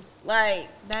moms. Like,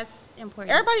 that's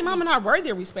important. Everybody mama not worthy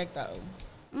of respect, though.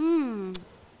 Some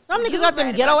niggas You got them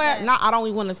right ghetto about ass. that. Nah, I don't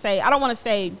even want to say. I don't want to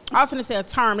say. I was finna say a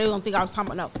term. They don't think I was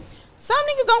talking about. No. Some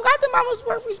niggas don't got them mamas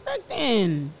worth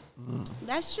respecting.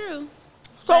 That's true.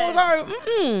 So But- it's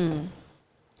like,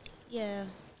 Yeah.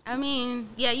 I mean,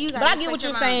 yeah, you got. But I get what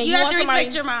you're saying. You You have want to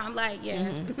respect somebody- your mom. Like,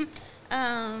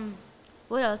 yeah.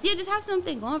 What else? Yeah, just have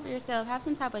something going for yourself. Have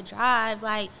some type of drive.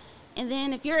 Like, and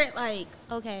then if you're like,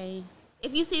 okay,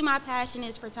 if you see my passion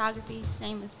is photography,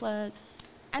 shameless plug,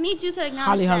 I need you to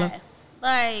acknowledge Holly, that.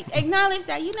 Like, acknowledge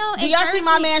that. You know. do y'all see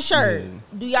my encourage me. man's shirt?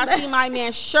 Do y'all see my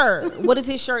man's shirt? What does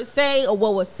his shirt say or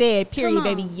what was said? Period, Come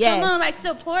on. baby. Yes. Come on, like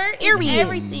support Period. is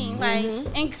everything. Like,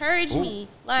 encourage me.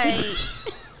 Like.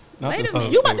 Wait a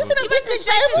minute. You about to sit up at the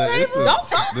table? Listen, Don't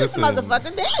fuck this listen.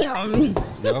 motherfucker.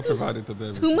 Damn. Y'all provided the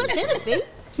beverage. Too much Hennessy.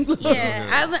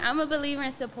 Yeah, I'm a believer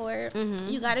in support.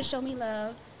 You gotta show me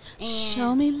love.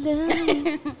 And me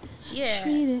love. yeah.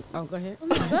 it. Oh, go ahead.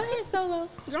 Come on, go ahead, Solo.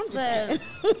 I'm just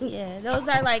But yeah, those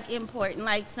are like important,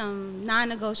 like some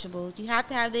non-negotiables. You have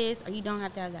to have this, or you don't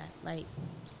have to have that. Like,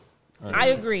 I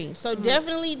agree. So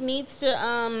definitely needs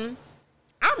to.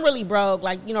 I'm really broke,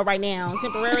 like right now,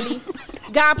 temporarily.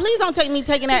 God, please don't take me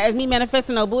taking that as me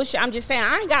manifesting no bullshit. I'm just saying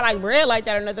I ain't got like bread like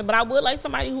that or nothing, but I would like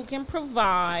somebody who can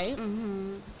provide.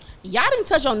 Y'all didn't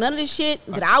touch on none of this shit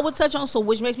that I would touch on, so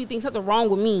which makes me think something wrong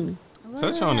with me.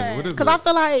 Touch on it. What is Because it? I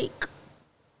feel like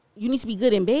you need to be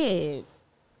good in bed.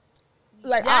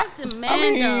 Like that's a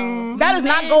man, though. that does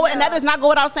not go, and that does not go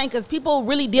without saying, because people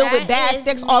really deal with bad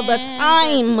sex all the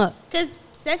time. Because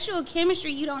sexual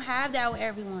chemistry, you don't have that with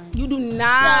everyone. You do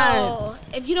not. So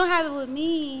if you don't have it with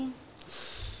me,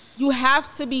 You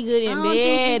have to be good in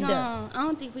bed. I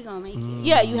don't think we're gonna make it.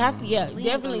 Yeah, you have to. Yeah, We ain't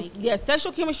definitely. gonna make it. Yeah,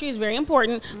 sexual chemistry is very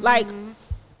important. Like,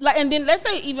 and then let's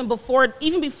say even before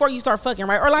you start fucking,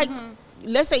 right? Or like,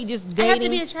 let's say just I dating. have to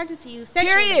be attracted to you.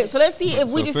 Sexually. Period. So let's see if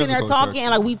we So just sitting there physical talking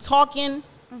and like we talking,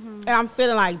 and I'm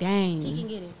feeling like, He dang. can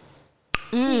get it.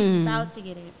 He's about to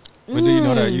get it. But do you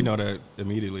know that? You know that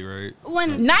immediately, right?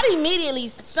 When Not immediately.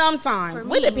 Sometime. For It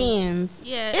me. depends.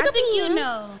 yeah, It I think you depends.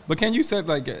 know. But can you set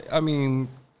like? I mean,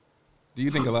 do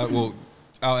you think a lot? Well,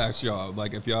 I'll ask y'all.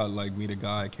 Like, if y'all like meet a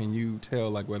guy, can you tell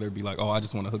like whether it be like, oh, I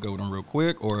just want to hook up with him real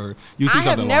quick, or you see I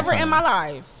have something never long-term? in my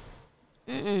life.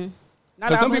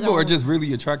 Because some people are just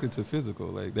really attracted to physical.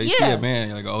 Like they see Yeah. a man,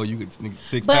 you're like, oh, you could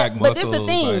six pack But muscles. this the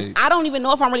thing. Like, I don't even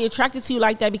know if I'm really attracted to you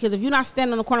like that, because if you're not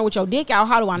standing on the corner with your dick out,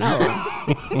 how do I know?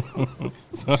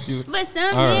 so you- But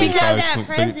some All right, men have sorry, that sorry,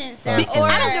 presence. sorry, that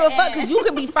sorry. I don't give a fuck, aura, because you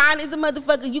could be fine as a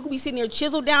motherfucker. You could be sitting there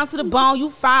chiseled down to the bone. You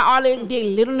fine, all that dick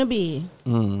little in the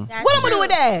bed. That's What I'ma do true. with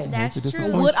that? That's Make it true.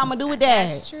 disappoint. What I'm gonna do with that?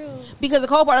 That's true. Because the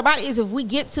cold part about it is, if we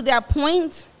get to that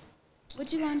point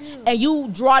What you gonna do? and you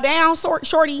draw down,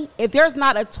 shorty, if there's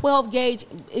not a 12 gauge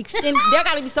extended, there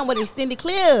got to be somewhat extended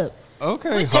clip.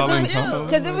 okay, you Holland gonna do? Cole.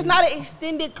 Because if it's not an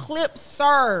extended clip,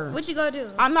 sir, What you gonna do?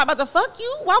 I'm not about to fuck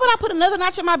you. Why would I put another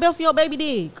notch in my belt for your baby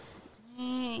dick?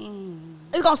 Dang.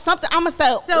 It's gonna something. I'm gonna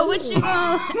say. So ooh. what you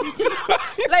gonna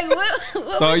like? What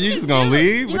So would you just gonna do?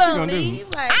 leave? You What you gonna gonna do? leave?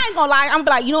 Like, I ain't gonna lie. I'm gonna be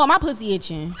like, you know what? My pussy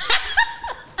itching.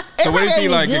 So what if he It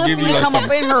like probably give good you for me to like come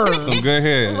up in her? some good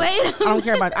head? wait. I don't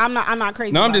care about it. I'm not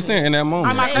crazy. No, I'm about just it. saying in that moment.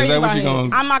 I'm not Is crazy that about what you it.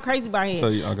 gonna? I'm not crazy about it. So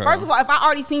you- okay. First of all, if I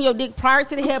already seen your dick prior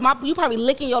to the head, you probably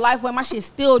licking your life away. My shit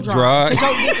still dry. Dry.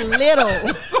 'Cause your dick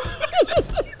little.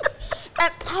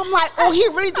 And I'm like, oh, he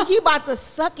really think he about to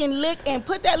suck and lick and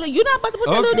put that little. You not about to put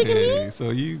that little dick in me? Okay, so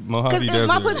you Mojave Because Desert. if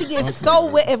my pussy gets so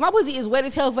wet, if my pussy is wet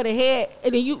as hell for the head,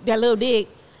 and then that little dick,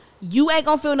 you ain't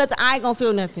gonna feel nothing. I ain't gonna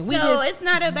feel nothing. We So just it's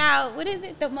not about what is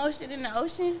it? The motion in the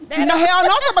ocean? no, hell no,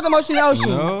 it's not about the motion in the ocean.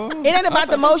 No? It ain't about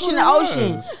the I thought motion in the that's what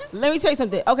ocean. it was. Let me tell you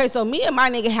something. Okay, so me and my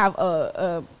nigga have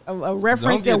a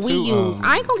reference Don't that get we too, use.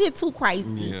 I ain't gonna get too crazy.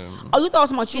 Yeah. Oh, you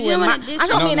thought about you? You and don't my, wanna I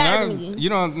don't mean that no, nigga. you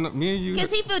don't. Me and you. Because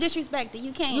he feel disrespected.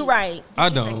 You can't. You right. I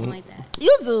disrespect him don't. like that.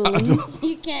 You do.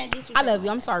 You can't disrespect. I love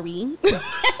you. I'm sorry.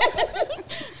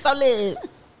 So lit.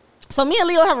 So me and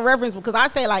Leo have a reference, because I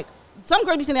say, like, some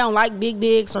girls be saying they don't like big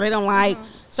dicks, or they don't like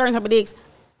certain type of dicks.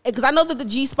 Because I know that the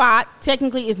G spot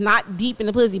technically is not deep in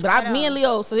the pussy, but me and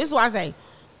Leo. So this is what I say.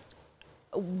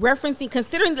 Referencing,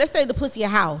 considering, let's say the pussy a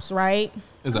house, right?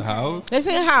 Is a house? Let's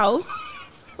say a house.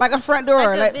 Like a front door.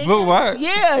 Like a Like, big- But why?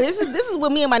 yeah, this is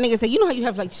what me and my niggas say. You know how you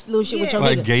have like little shit with your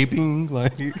Like nigga. gaping,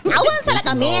 like I wouldn't say like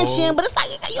a mansion, but it's like,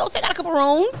 you know, say got a couple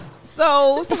rooms.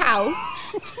 So it's a house.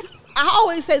 I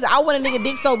always say that I want a nigga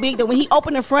dick so big that when he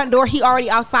opened the front door, he already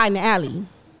outside in the alley.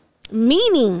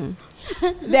 Meaning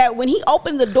that when he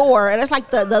opened the door, and it's like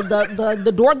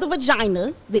the door of the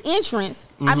vagina, the entrance.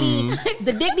 I mean,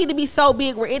 the dick need to be so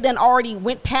big where it done already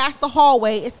went past the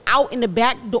hallway. It's out in the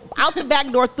back door, out the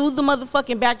back door, through the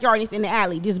motherfucking backyard. And it's in the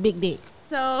alley. Just big dick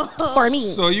So for me.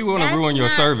 So you want to That's ruin your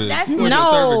not- service? that's You want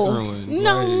not- your No. service ruined?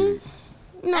 No. Like,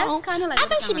 No, That's kinda like I what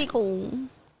think it she'd be sound cool.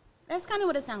 that's kind of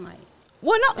what it sounds like.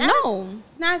 Well, no.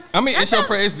 Not, I mean, that's it's your not-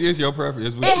 it's your preference.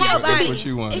 It's what, It you, has to it's be. what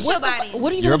you want. It's What your the body. fu-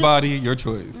 What are you Your gonna body, your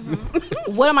choice. do?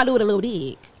 What am I doing with a little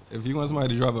dick? If you want somebody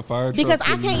to drive a fire truck, Because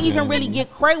I then can't you even can. really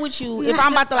get cray with you if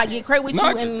I'm about to like get cray with No,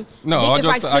 you and no, dick all is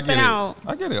like jokes, I slipping get it. out.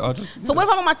 I get it. I'll just, So what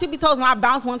if I'm on my tippy toes and I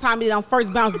bounce one time and then on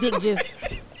first bounce dick just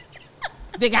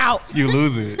dick out? you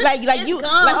lose it? Like It's you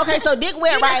gone. like okay, so dick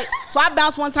wet, right? So I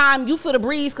bounce one time, you feel the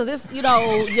breeze because it's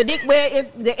your dick wet,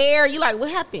 it's the air. You like, what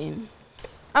happened?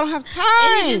 I don't have And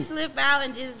time. you just slip out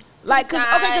and just Like, cause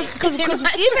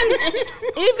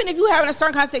even if you having a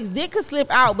certain kind of sex, dick could slip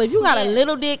out. But if you got a Yeah.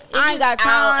 little dick, It's I ain't got just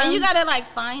out, time. and you gotta like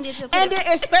find it to put And it. then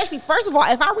especially, first of all,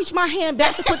 if I reach my hand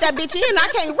back to put that bitch in, I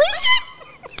can't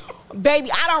reach it.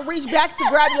 Baby, I don't reach back to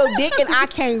grab your dick and I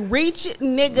can't reach it,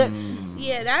 nigga.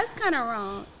 Yeah, that's kind of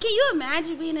wrong. Can you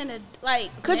imagine being in a like?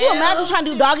 Could you imagine trying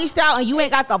to do doggy style and you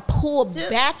ain't got to pull Dude.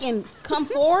 back and come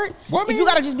forward? Well, I If mean- you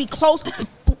gotta just be close.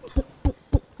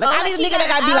 Like, I need a he nigga that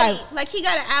got gotta be an like, outie- like he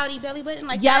got an outie belly button.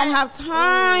 Like yeah, I that. don't have That's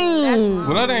time. wrong.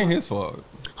 Well, that ain't his fault. Who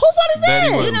fault is That he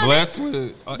that? wasn't know, blessed with.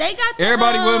 they got the,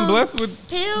 everybody wasn't blessed with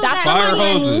Pills Dr. fire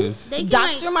Miami. hoses. They can,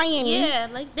 Dr. Miami. Yeah,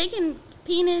 like they can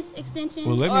penis extension.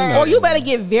 Well, let me know. Or you better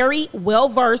get very well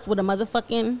versed with a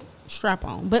motherfucking strap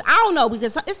on. But I don't know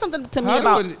because it's something to me How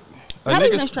about. do a How do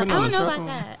you nigga even strap- putting I on don't a know strap about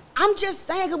on? that. I'm just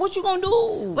saying, 'cause what you gonna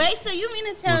do? Wait, so you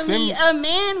mean to tell Well, me send a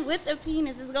man with a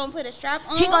penis is gonna put a strap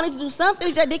on? He gonna need to do something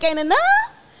if that dick ain't enough.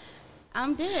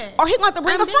 I'm dead. Or he gonna have to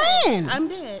bring I'm a dead. friend. I'm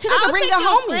dead. He gonna have to I'll bring take a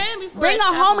your homie. friend before Bring a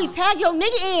strap homie. on. Tag your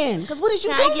nigga in. Cause what is you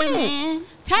Tag doing? your man.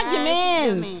 Tag your Tag your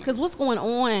mans. man. Cause what's going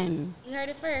on? You heard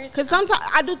it first. Cause sometimes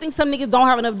I do think some niggas don't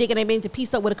have enough dick and they need to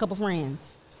piece up with a couple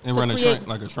friends. And to run a create- train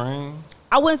like a train.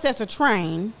 I wouldn't say it's a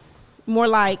train. More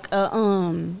like a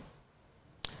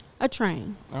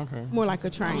train. Okay. More like a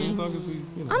As train. long as we,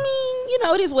 you know. I mean, you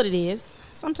know, it is what it is.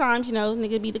 Sometimes, you know,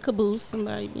 nigga be the caboose.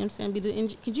 Somebody, you know what I'm saying, be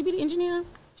the could you be the engineer? Is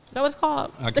that what it's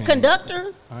called? I The can't.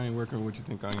 conductor? I ain't working with what you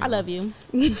think I am. I love you.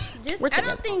 Just, We're I together.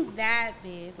 don't think that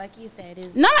big, like you said,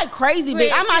 is. Not like crazy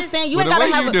big. I'm not It's- saying you But ain't the gotta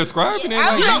way have you a, describing it,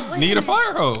 I like don't- you need a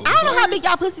fire hose. I don't know how big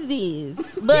y'all pussies is,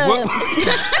 but What-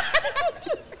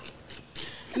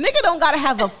 nigga don't gotta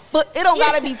have a foot. It don't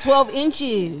gotta be 12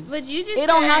 inches. But you just it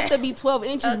don't said- have to be 12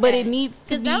 inches, but it needs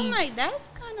to be. Because I'm like, that's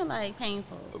kind of like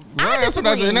painful. Right, that's what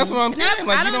I- disagree. and that's what I'm And I, saying.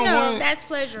 Like I you don't don't know want. if that's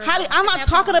pleasurable. How I'm not At that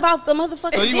talking point. about the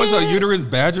motherfucker. So you want your uterus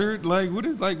badgered? Like what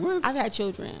is like what? I've had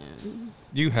children.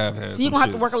 You have had. So you some gonna have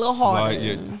to shit work a little harder. slide-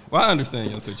 yeah. Well, I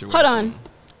understand your situation. Hold on,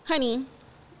 honey.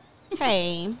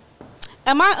 Hey,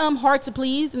 am I hard to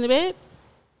please in the bed?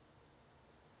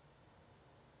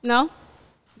 No.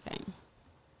 Okay.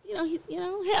 You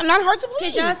know, hey, I'm not hard to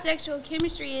please. Because y'all sexual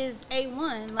chemistry is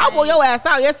A1. I wore your ass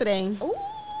out yesterday. Ooh.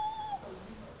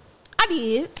 I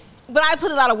did, but I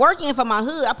put a lot of work in for my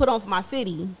hood. I put on for my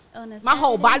city. On a My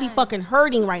whole Saturday body night. fucking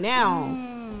hurting right now.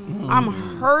 I'm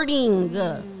hurting.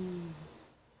 It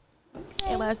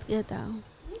was good though.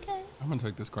 Okay. I'm gonna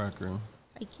take this cracker.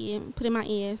 Take it, put it in my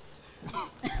ears.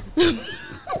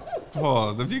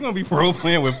 Pause. If you're gonna be role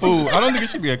playing with food, I don't think it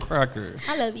should be a cracker.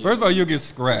 I love you. First of all, you'll get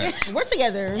scratched, We're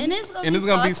together. And it's gonna and it's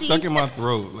gonna be salty. stuck in my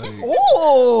throat. Like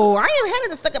Ooh, I ain't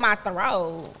had it stuck in my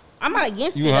throat. I'm not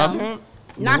against you it. have though. it.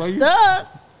 Not Why you- stuck.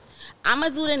 I'm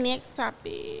gonna do the next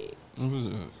topic. What was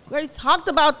it? We already talked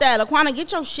about that. Laquana,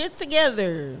 get your shit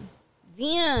together.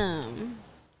 Damn.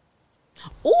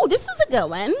 Ooh, this is a good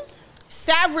one.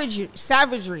 Savagery.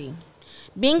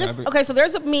 Okay, so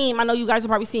there's a meme. I know you guys have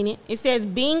probably seen it. It says,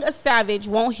 "Being a savage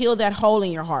won't heal that hole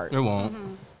in your heart." It won't.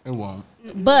 Mm-hmm. It won't.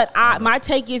 But my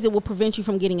take is it will prevent you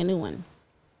from getting a new one,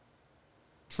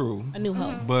 True. a new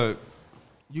hoe. But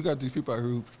you got these people out here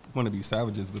who want to be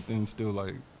savages, but then still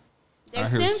like They're out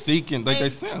here simps. seeking, like they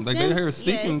simp, like they here simps.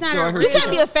 Yeah, seeking. it's not still a out here real- You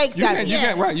can't be a fake You can't, savage. you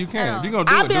can't, Yeah. right? You can't. At If you're gonna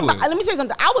do I've it, been. do it. Let me say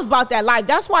something. I was about that life.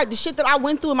 That's why the shit that I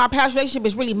went through in my past relationship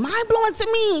is really mind blowing to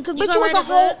me. Because You bitch, you gonna was a write a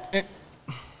whole. book?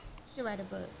 should write a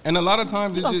book. And a lot of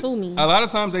times, You gonna sue me. a lot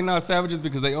of times they not savages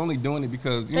because they only doing it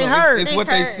because you They know hurt. it's They what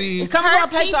hurt. they see. It's coming from a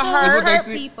place of It's hurt. what they hurt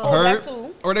see. people. Hurt, That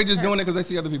too. or they just doing it because they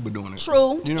see other people doing it.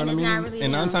 True. You know And what I it's mean? not really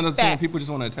And 9 them. times out of 10, Facts. people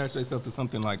just want to attach themselves to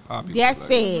something like popular. That's like,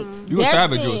 facts. You a That's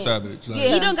savage, you a facts. savage. Like,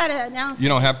 Yeah. You don't gotta announce. You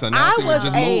don't have to announce I it. was You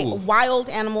just a move. wild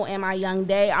animal in my young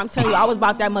day. I'm telling you, I was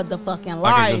about that motherfucking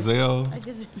Like a life. gazelle. Like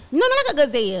it's- No, not like a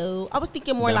gazelle. I was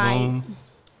thinking more baboon.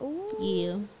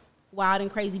 yeah, wild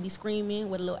and crazy, be screaming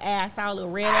with a little ass out, a little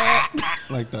red ass.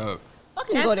 Like that.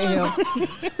 Fucking That's go to hell.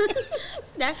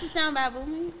 That's the sound by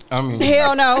booming. I mean,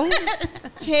 Hell no.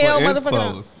 Hell but it's motherfucking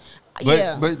no. close. But,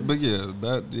 Yeah. but yeah,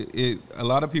 that it. A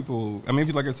lot of people. I mean, if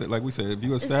you like I said, like we said, if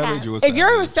you a savage, cap. you a savage. If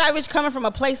you're a savage coming from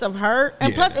a place of hurt, and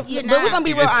Yeah. plus, if, You're but we're not. gonna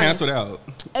be real it's honest. canceled out.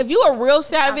 If you a real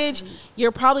savage,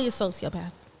 you're probably a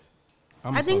sociopath.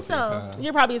 I'm I a think so. sociopath.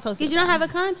 You're probably a sociopath. Because you don't have a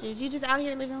conscience. You just out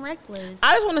here living reckless.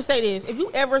 I just want to say this: if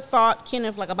you ever thought,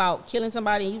 Kenneth, like about killing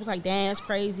somebody, and you was like, "Damn, that's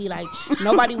crazy. Like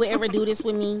nobody would ever do this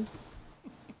with me."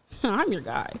 I'm your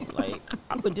guy. Like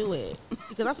I would do it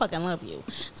because I fucking love you.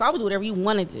 So I would do whatever you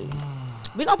want to do.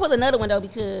 We gonna pull another one though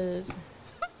because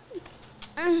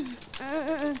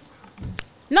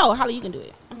no, Holly, you can do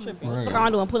it. I'm tripping. Right. Fuck,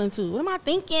 I'm doing pulling two. What am I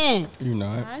thinking? You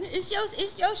not. It's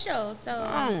your show.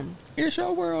 So It's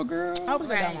your world, girl. I hope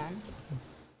it's Right. that one.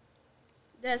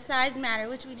 the size matter,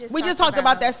 which We just talked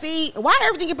about that. See, why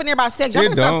everything up in there about sex? Y'all It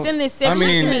gonna stop don't. sending this sex I shit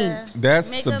mean, to me. Yeah.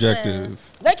 that's Make up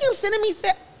subjective. They keep sending me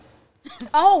sex.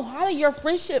 Oh, Holly, your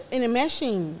friendship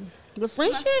intermeshing. The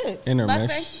friendships.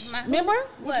 Intermesh. Remember?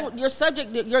 What? Your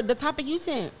subject, the topic you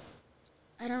sent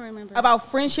I don't remember. about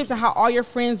friendships and how all your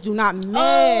friends do not mesh.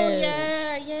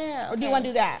 Oh, yeah. Or do you okay. want to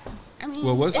do that? I mean,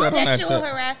 Well, what's it's that on that sexual tip?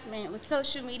 harassment with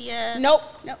social media. Nope.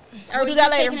 Nope. We'll Are do we that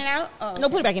just later. taking it out? Oh, No,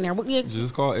 put it back in there. Yeah.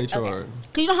 Just call HR. Okay. Cause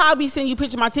you know how I be sending you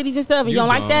pictures of my titties and stuff, and you You don't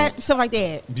like don't. that stuff like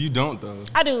that. You don't though.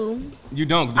 I do. You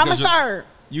don't. I'm a because you're- start.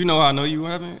 You know how I know you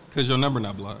haven't? Because your number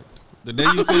not blocked. The day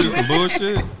you send me some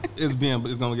bullshit, it's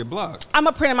gonna get blocked. I'm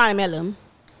a print of mine and mail them.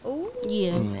 Ooh.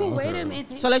 Yeah. Wait okay. a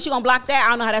minute. So unless you gonna block that, I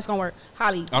don't know how that's gonna work.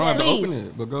 Holly, I don't have to please open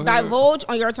it, but go ahead. divulge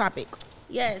on your topic.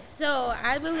 Yes. So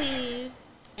I believe,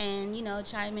 and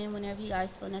chime in whenever you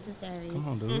guys feel necessary. Come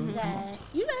on, dude. That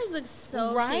you guys look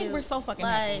so Right? cute. We're so fucking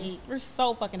like, happy. We're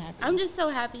so fucking happy. I'm just so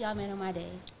happy y'all met on my day.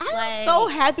 I'm Like, so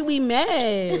happy we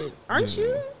met. Aren't Yeah.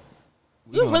 you?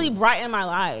 We You gonna- really brightened my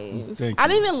life. Thank I you.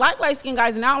 didn't even like light skinned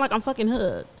guys, and now I'm fucking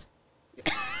hooked.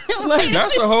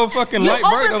 That's a whole fucking You light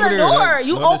bright opened over the there. door. Like,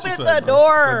 You no opened disrespect, the bro.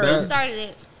 door. But You that- started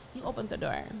it. You opened the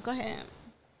door. Go ahead.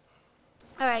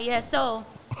 All right, yeah. So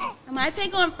my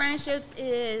take on friendships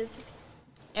is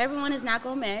everyone is not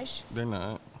gonna mesh. They're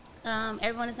not.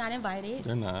 Everyone is not invited.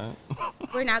 They're not.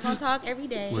 We're not gonna talk every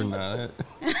day. We're not.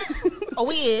 Oh,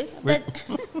 we is. But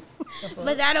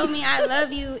but that don't mean I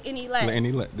love you any less.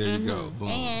 There you go. Boom.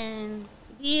 And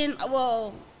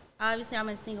obviously I'm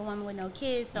a single woman with no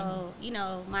kids, so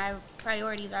my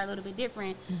priorities are a little bit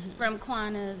different from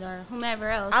Quana's or whomever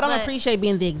else. I don't but appreciate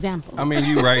being the example. I mean,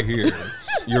 you right here.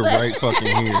 You're right fucking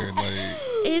here. Like,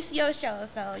 it's your show,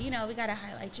 so we gotta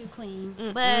highlight you, queen.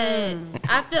 But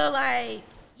I feel like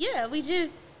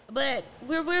but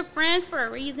we're friends for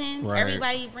a reason. Right.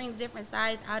 Everybody brings different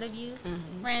sides out of you.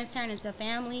 Friends turn into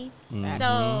family. Mm-hmm.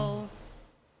 So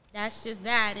that's just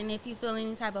that. And if you feel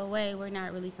any type of way, we're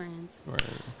not really friends. right.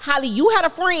 Holly, you had a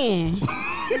friend.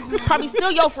 Probably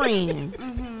still your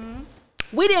friend.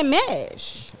 We didn't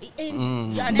mesh.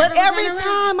 And y'all never But was every around.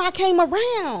 time I came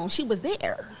around, she was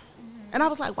there. And I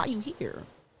was like, why you here?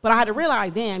 But I had to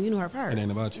realize, damn, you knew her first. It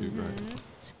ain't about you, right?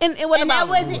 And it wasn't And that about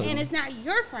wasn't, and it's not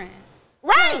your friend.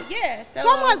 right. So, yeah. So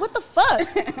I'm like, what the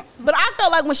fuck? But I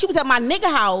felt like when she was at my nigga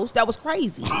house, that was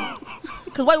crazy.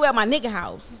 Cause why you at my nigga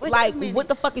house? Wait a Like, minute. what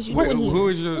the fuck is you Wait, doing here? who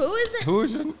is your? Who is it? Who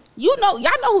is your? You know,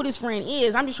 y'all know who this friend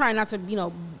is. I'm just trying not to,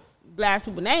 blast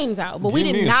people's names out. But we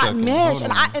Give did me a not second. mesh, Hold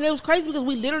and on. and it was crazy because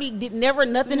we literally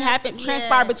nothing happened, Yeah.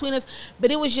 transpired between us.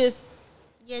 But it was just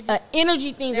Yeah, an just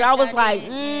energy thing that that I was y'all like, did,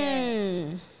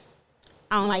 yeah.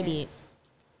 I don't like that.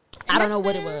 And I don't that's know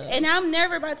what it fair. was. And I'm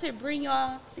never about to bring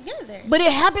y'all together. But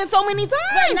it happened so many times.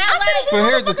 But not I said, like- this But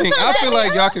here's the motherfucker thing. trying I to feel set like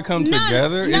me y'all up. could come No,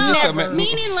 together. It's no, just a Never.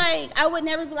 meaning like I would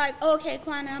never be like, oh, okay,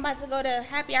 Kwana, I'm about to go to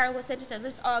happy hour with such and such.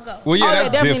 Let's all go. Well, yeah, Oh, yeah, that's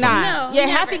definitely different. not. No, yeah,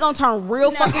 never. Happy gonna turn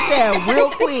real No. fucking sad real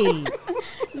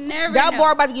quick. Never. That know.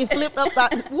 bar about to get flipped up.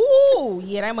 Woo,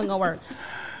 yeah, that wasn't gonna work.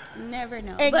 Never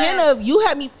know. And But Kenneth, you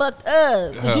had me fucked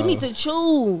up. Cause you Uh. need to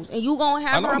choose, and you gonna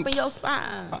have I her don't- up in your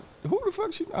spine. Who the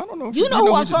fuck she? I don't know. You know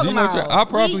who I'm talking you know about. I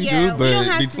probably we don't do, have but to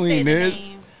say between the this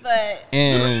name, but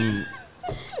and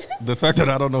The fact that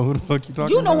I don't know who the fuck you talking about.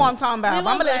 You know who I'm talking about. I'm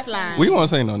gonna let it slide. We won't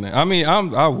say no name. I mean,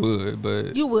 I would,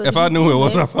 but You would. if I knew who it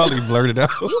was, I'd probably blurt it out.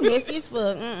 You messy as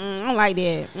fuck. I don't like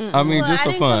that. I mean, Well, just I for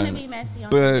didn't fun. come to be messy on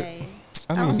But today.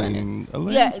 I mean,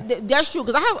 Yeah, that's true.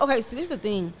 Cause I have so this is the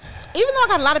thing. Even though I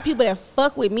got a lot of people that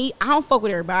fuck with me, I don't fuck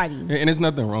with everybody. and there's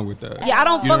nothing wrong with that. Yeah, I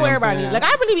don't You know fuck with what I'm everybody. saying? Like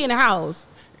I really be in the house.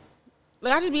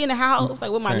 Like I just be in the house,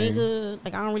 like with my Same. nigga.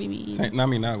 Like I don't really be. I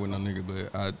mean, not with no nigga,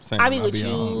 but I be with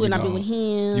you and I be with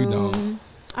him. You don't.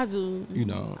 I do. You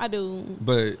don't. I do.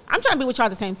 But I'm trying to be with y'all at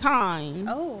the same time.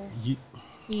 Oh,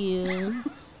 Yeah.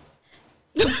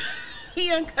 he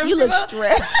uncomfortable. You look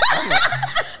stressed.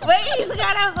 Wait, you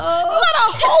got a whole. You got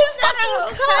a whole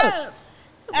fucking cup.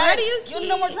 Where do you keep? You need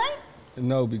no more drink?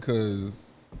 no,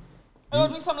 because You want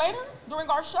to drink some later during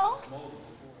our show?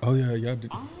 oh yeah, y'all do.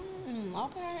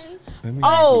 Okay. Let me-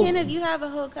 Oh, Kenneth, you have a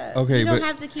whole cup. Okay, you don't but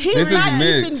have to keep. He's this is not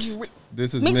even mixed. dri-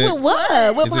 This is mixed mixed. with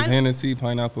what? What This is pine- Hennessy,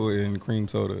 pineapple, and cream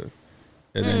soda,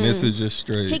 and then this is just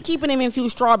straight. He keeping them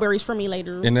infused strawberries for me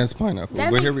later. And that's pineapple.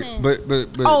 That but makes sense. but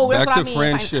Oh, that's back what to I mean.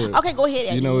 friendship. Okay, go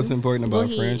ahead, You know Eddie. what's important Go about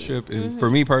ahead. friendship is for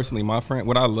me personally, my friend.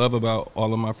 What I love about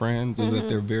all of my friends is that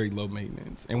they're very low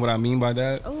maintenance. And what I mean by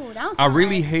that, Ooh, that was I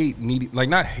really nice. hate needy. Like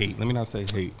not hate. Let me not say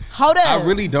hate. Hold up. I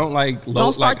really don't like low,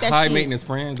 Don't start like that high shit. maintenance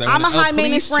friends. That I'm wanna, a high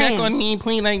maintenance please check friend. on me,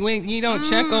 please. Like wait, you don't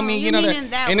check on me. you You know mean that. in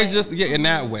that and it's way. just in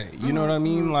that way. You know what I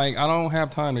mean? Like I don't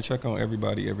have time to check on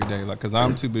everybody every day. Like because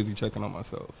I'm too busy checking on myself.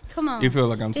 Come on. You feel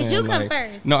like I'm 'Cause saying you come like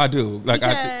first. no, I do. Like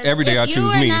Because every day I if you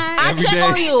choose are me. not- I Every check day-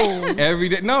 on you. Every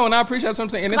day. No, and I appreciate what I'm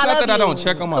saying. And it's not that I don't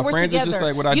check on my friends. It's just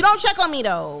like what I You don't check on me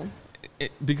though.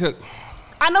 because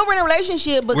I know we're in a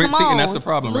relationship, but We're- come see, on. and that's the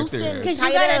problem right Loosen, there. Because tie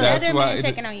you got it up. That's another why man it-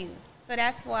 checking on you, so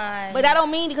that's why. But that don't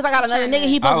mean because I got another nigga,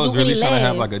 he I supposed was to do really any trying to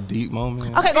have less. like a deep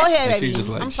moment. Okay, go ahead, And she baby. just,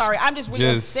 like, I'm sorry. I'm just really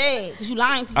just- upset because you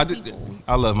lying to I these did. people.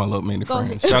 I love my low maintenance Go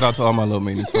friends. ahead. Shout out to all my low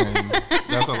maintenance friends.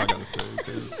 That's all I gotta say.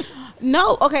 'Cause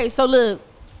No, okay, so look,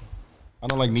 I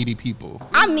don't like needy people.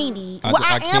 I'm needy. I- Well,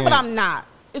 I I am, but can't- I'm not.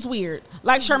 It's weird.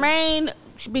 Like Charmaine,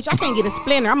 bitch, I can't get a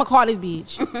splinter. I'm gonna call this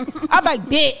bitch. I'm like,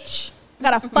 bitch, I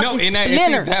got a fucking No, and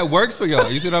splinter. that works for y'all.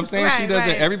 You see what I'm saying? She Right, doesn't.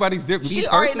 right. Everybody's different. Me She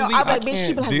already know. personally, I'm like, I bitch,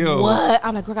 she can't be like, deal. what?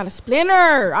 I'm like, girl, I got a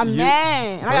splinter. I'm mad.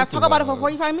 And I gotta First talk of about it for all,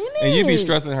 45 minutes. And you be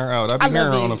stressing her out. I be I hearing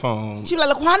love her it. on the phone. She be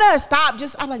like, Laquana, stop.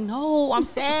 Just, I'm like, no, I'm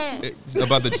sad. It's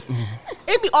about the.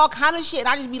 It'd be all kind of shit. And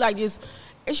I just be like,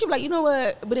 and she be like, you know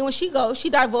what? But then when she goes, she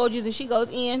divulges and she goes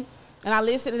in, and I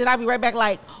listen, and then I be right back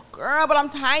like, girl, but I'm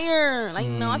tired. Like,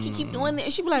 no, I can keep doing this.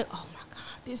 And she be like, oh my God,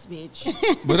 this bitch.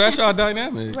 But that's y'all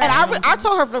dynamic. And I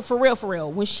told her for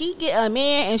real, when she get a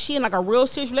man and she in like a real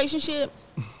serious relationship,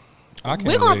 I can't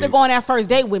we're gonna have to wait. go on that first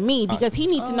date with me because he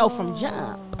needs to know from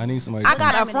jump. I need somebody. I to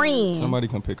got come- a friend. Somebody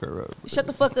come pick her up. Shut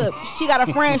the fuck up. She got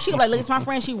a friend. She be like, look, it's my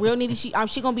friend. She real needy. She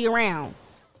gonna be around.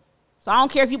 So I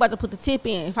don't care if you about to put the tip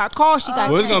in. If I call, she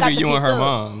got. Well, it's she gonna got be to you and pick her up.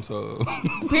 mom. So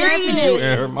Period. You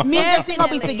and her mom. Me and they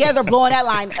gonna be together blowing that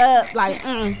line up like,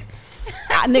 nigga.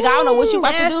 I don't know what you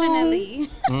about to Definitely.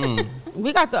 do.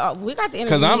 We got the interview.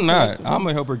 because I'm not. I'm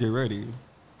gonna help her get ready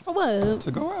For what?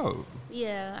 to go out.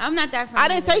 Yeah, I'm not that. I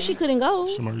didn't say she couldn't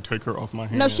go. Somebody take her off my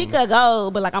hands. No, she could go,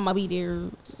 but like I'm gonna be there.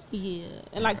 Yeah,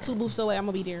 and like 2 booths away, I'm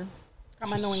gonna be there.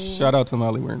 Come on, Shout out to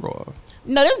Molly Ringwald.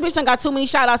 No, this bitch done got too many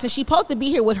shout outs and she supposed to be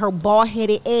here with her bald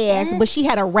headed ass, but she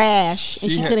had a rash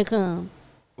and She she had- couldn't come.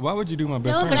 Why would you do my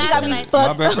best Don't friend? She got blast me her like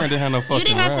fucked My best friend didn't have no You fucking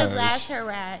didn't have to rash. blast her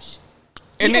rash.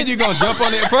 And then you gonna jump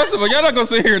on it. First of all, y'all not gonna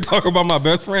sit here and talk about my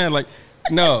best friend. Like,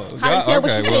 no. Holly y'all- said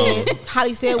what she well, said.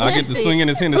 Holly said what I she get to said. swing in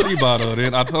this Hennessy bottle.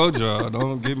 Then I told y'all,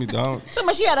 don't.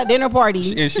 Somebody she had a dinner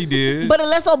party. And she did. But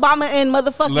unless Obama and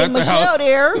motherfucking Michelle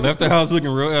there. Left the house looking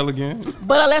real elegant.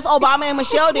 But unless Obama and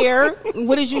Michelle there,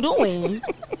 what is you doing?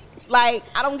 Like,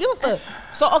 I don't give a fuck.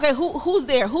 So okay, who's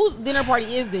there? Whose dinner party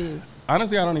is this?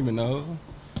 Honestly, I don't even know.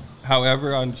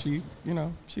 However, she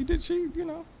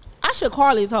did. I should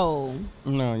call this hoe.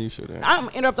 No, you shouldn't. I'm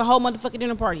interrupt the whole motherfucking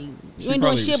dinner party. She You ain't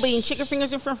doing probably- shit but eating chicken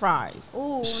fingers and french fries.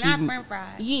 Ooh, She- not french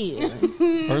fries. Yeah.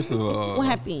 First of all, What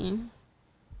happened?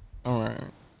 all right.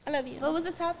 I love you. What was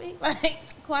the topic? Like,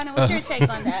 Kwana, what's your take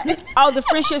on that? Oh, the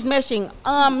friendships meshing.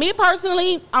 Me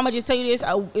personally, I'm gonna just tell you this.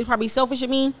 It's probably selfish of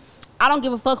me. I don't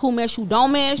give a fuck who mesh, who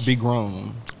don't mesh. Be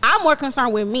grown. I'm more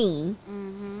concerned with me.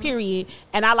 Period.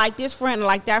 And I like this friend, I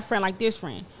like that friend, like this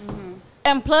friend.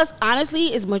 And plus,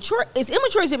 honestly, as immature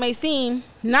as it may seem,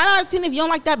 9 out of 10, if you don't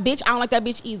like that bitch, I don't like that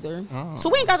bitch either. Oh. So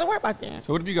we ain't got to worry about that.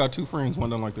 So what if you got two friends, one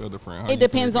don't like the other friend? How It you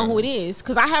depends feel on who about it is.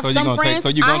 Because I have So you some gonna take- friends. so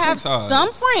you I gonna have take sides.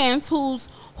 some friends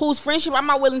whose friendship I'm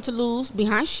not willing to lose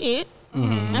behind shit,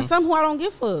 and some who I don't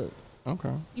give a fuck.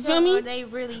 Okay. You feel me? Are they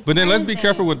really? But then let's be friends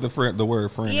careful then? with the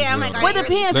word friend. Yeah, as I'm well. like, Well, it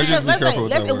depends. Let's Because just be careful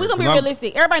with let's that if we're word. gonna be 'Cause I'm-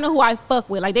 realistic, everybody know who I fuck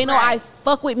with. Like they know Right. I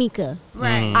fuck with Mika.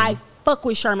 Right. I fuck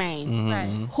with Charmaine. Mm-hmm.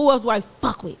 Right. Who else do I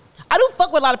fuck with? I do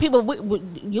fuck with a lot of people.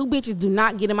 You bitches do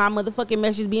not get in my motherfucking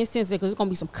messages being sensitive because it's gonna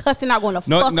be some cussing out going to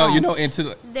fuck No, on. you know,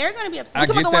 into They're gonna be upset. I'm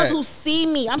talking get about the ones that. who see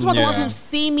me. I'm talking about the ones Yeah. who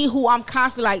see me, who I'm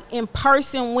constantly like in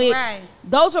person with. Right.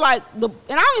 Those are like and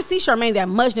I don't see Charmaine that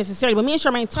much necessarily, but me and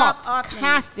Charmaine talk often.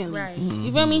 constantly. Right. You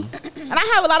feel me? And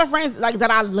I have a lot of friends like that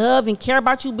I love and care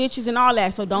about you bitches and all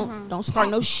that. So don't start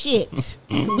no shit because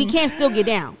we can still get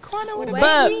down.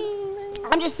 But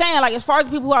I'm just saying, like, as far as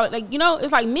the people who are like, you know,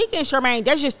 it's like Mika and Charmaine.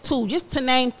 That's just two, just to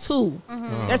name two.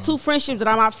 That's two friendships that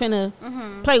I'm not finna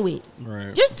play with.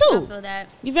 Right. Just I two. feel that.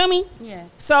 You feel me? Yeah.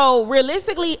 So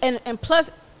realistically, and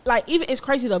plus, like, even it's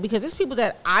crazy though because it's people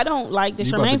that I don't like that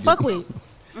You about Charmaine to fuck get- with,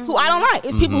 who I don't like.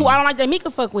 It's people who I don't like that Mika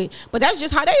fuck with. But that's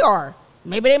just how they are.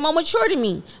 Maybe they more mature than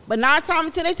me. But 9 times out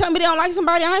of 10 they tell me they don't like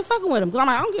somebody, I ain't fucking with them. Cause I'm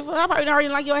like, I don't give a fuck. I probably already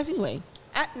like your ass anyway.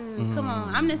 Come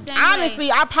on, I'm the same. Honestly,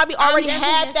 way. I probably I'm already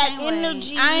definitely had the that same way.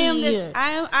 energy. I am this.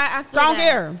 I feel Don't that.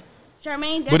 care.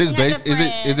 Charmaine, But it's definitely based. has a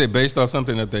Is friend. it based off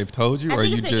something that they've told you, I or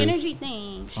think you it's just? an energy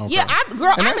thing. Okay. Yeah, And I've been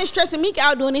that's- stressing Mika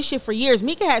out doing this shit for years.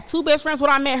 Mika had 2 best friends when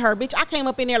I met her. Bitch, I came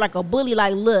up in there like a bully,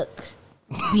 like, look,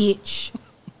 bitch.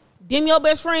 Them your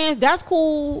best friends, that's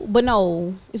cool, but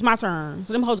no, it's my turn.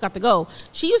 So them hoes got to go.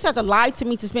 She used to have to lie to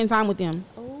me to spend time with them.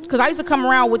 Because I used to come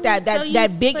around with that So you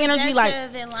that big energy, like,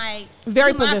 possessive and like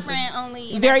very you my possessive. friend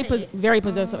only, and Very, that's it. very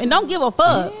possessive. And don't give a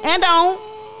fuck. And don't.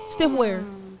 Stiff wear.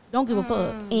 Don't give a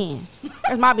fuck. And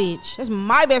that's my bitch. That's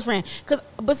my best friend.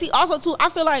 But see, also, too, I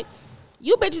feel like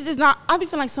you bitches is not, I be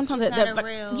feeling like sometimes It's that not a like,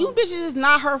 real- you bitches is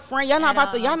not her friend. Y'all not At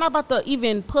about to, all. y'all not about to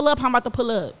even pull up how I'm about to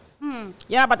pull up. Y'all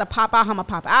not about to pop out how I'm going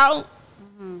to pop out.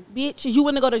 Bitch, you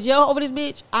wouldn't go to jail over this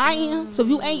bitch? I am. So if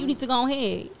you ain't, you need to go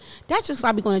ahead. That's just 'cause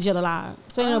I be going to jail a lot.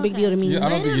 So it ain't no big deal to me. Yeah, I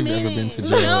don't Wait think a you've ever been minute. to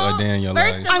jail No, a day in your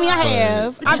first life. of I mean, I but-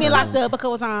 have. I've been locked up a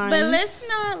couple times. But let's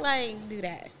not like do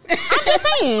that. I'm just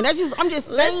saying. I'm just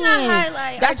saying. Let's not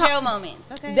highlight That's our how- jail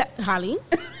moments, okay? Holly,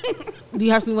 do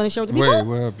you have something you want to share with the Wait, people?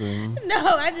 what happened? no,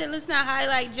 I said let's not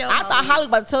highlight jail I moments. thought Holly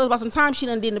about to tell us about some time she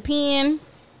done did in the pen.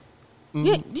 Mm-hmm.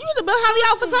 Yeah, did you need to bill Holly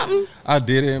out for something? I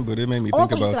didn't, but it made me Oh, I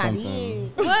think thought you about said I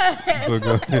something. did. What? But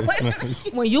go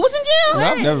ahead. When you was in jail? No,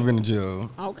 I've never been to jail.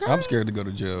 Okay. I'm scared to go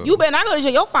to jail. You better not go to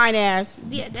jail. Your fine ass.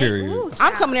 Yeah, Period. ooh, I'm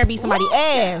child. coming there to beat somebody's Ooh,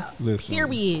 ass. Listen.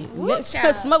 Period. Ooh, Let's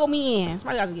child. smuggle me in.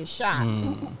 Somebody got to get shot.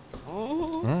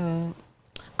 All right.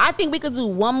 I think we could do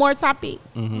one more topic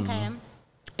Okay,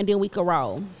 and then we could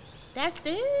roll. that's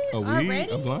it. Oh, we?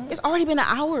 Already? I'm blind. It's already been an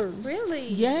hour. Really?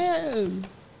 Yeah.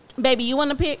 Baby, you want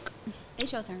to pick?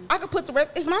 It's your turn. I could put the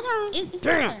rest. It's my turn. It's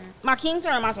your Damn. turn. My king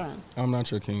turn, my turn. I'm not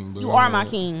your king, but You I'm are not- my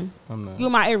king. I'm not. You're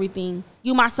my everything.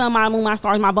 You my sun, my moon, my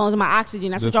stars, my bones, and my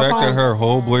oxygen. That's The what your fact phone. that her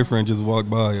whole boyfriend just walked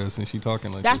by us and she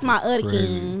talking like That's this my is other crazy.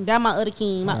 king. That's my other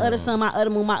king. My other sun, my other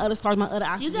moon, my other stars, my other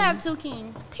You oxygen. can have 2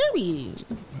 kings. Period.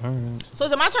 All right. So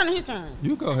is it my turn or his turn?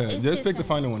 You go ahead. It's Just his pick the turn.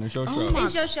 final one. It's your show.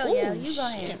 It's your show, yeah. Ooh, You go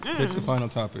ahead. shit. Pick the final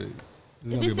topic.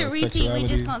 It's If gonna it's be a about repeat, we sexuality.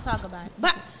 just gonna talk about it.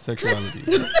 But Sexuality.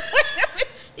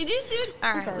 did you see it?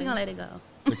 All right, sorry. we're gonna let it go.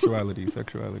 Sexuality.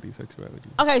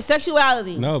 Okay,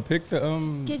 sexuality. No, pick the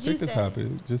you pick the said it. topic.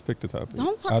 Just pick the topic. Don't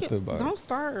Out the fucking box. don't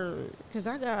start because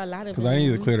I got a lot of. Because I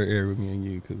need to clear the air with me and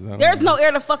you. Because There's no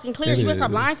air to fucking clear. It You better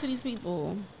stop is. lying to these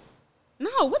people. No,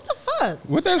 what the fuck?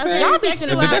 What that Okay, say? Y'all be Did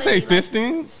that say sexuality, like-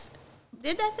 fisting?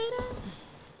 Did that say that?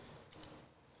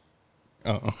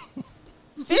 Oh.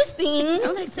 Fisting.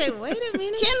 I'm like, say, wait a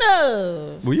minute.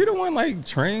 Kenna. Well, you the one like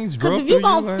trains Because drove if you through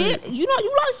gonna like, fit, you know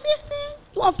you like fisting.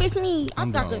 You want to fist me? I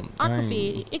I'm got dumb. good. I I can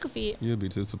ain't- fit. It could fit. You'll be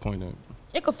disappointed.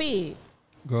 It could fit.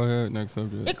 Go ahead, next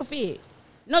subject. It could fit.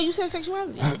 No, you said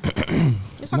sexuality.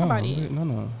 Let's talk about it. No.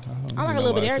 don't I like even a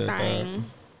little know bit why of I said everything.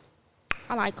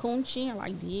 I like coochie. I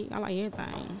like dick. I like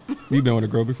everything. that. You been with a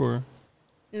girl before?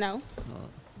 No,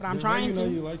 but I'm Then trying how you to. know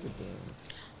you like it then?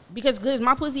 Because good as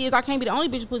my pussy is, I can't be the only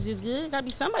bitch pussy is good. Gotta be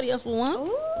somebody else with one.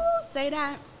 Ooh, say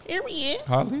that. Period.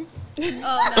 Holly? Oh, no,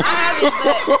 I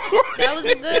haven't, but that was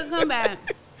a good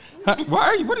comeback. Why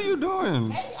are you? What are you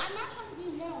doing? Hey, I'm not trying to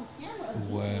get you on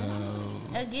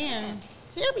camera. Wow. Again.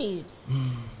 Period.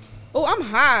 Oh, I'm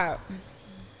hot.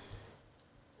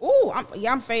 Oh,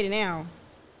 I'm faded now.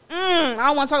 I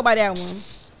don't want to talk about that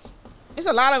one. It's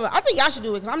a lot of it. I think y'all should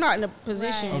do it because I'm not in a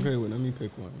position. Right. Okay, well, let me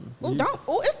pick one. Oh, don't.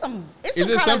 Oh, it's some. It's Is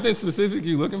some it kinda- something specific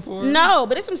you looking for? No,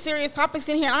 but it's some serious topics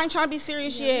in here. I ain't trying to be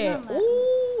serious yet. you know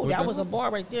Ooh, What that the was a hell?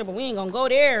 bar right there, but we ain't gonna go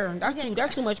there.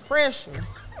 That's too much pressure.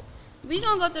 We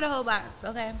gonna go through the whole box,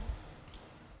 okay?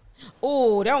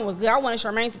 Oh, that one was good. I wanted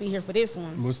Charmaine to be here for this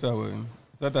one. What's that one?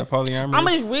 that polyamorous? I'm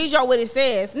gonna just read y'all what it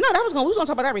says. No, we was gonna talk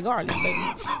about that regardless,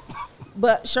 baby.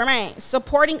 But Charmaine,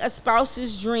 supporting a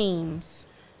spouse's dreams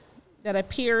that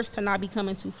appears to not be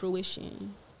coming to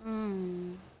fruition.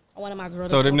 One of my girls.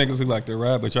 So them niggas who like to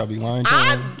rap, but y'all be lying to them?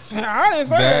 I didn't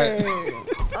say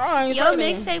that. Your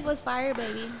mixtape was fire,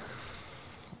 baby.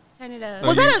 Turn it up.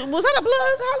 Was that a plug,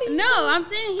 Holly? No, I'm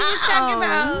saying he was talking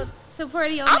about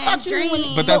supporting your man's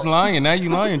dreams. But that's lying. Now you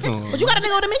lying to him. But you got a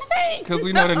nigga with a mixtape? Because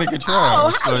we know that nigga trash.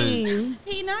 Oh, Holly.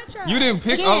 He not trash. You didn't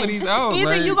pick all of these out.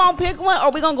 Either you gonna pick one,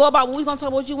 or we gonna go about what we gonna talk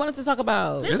about. What you wanted to talk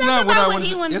about. It's not what I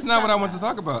wanted. It's not what I want to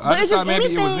talk about. But I just thought maybe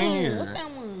anything. it was in here. What's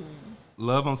that one?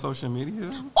 Love on social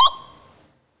media.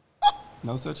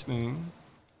 No such thing.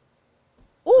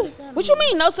 Ooh, what you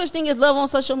mean? No such thing as love on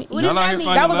social media. What does that mean?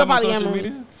 That was a love on social polyamory.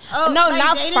 media? Oh, No, like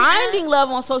not dating finding app? love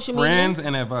on social media. Friends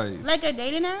and advice. Like a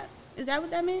dating app? Is that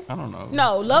what that meant? I don't know.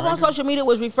 No, love on social media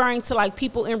was referring to like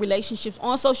people in relationships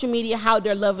on social media, how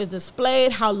their love is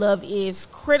displayed, how love is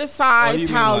criticized,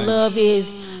 how like, love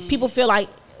is. People feel like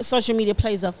social media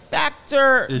plays a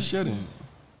factor. It shouldn't.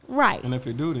 Right. And if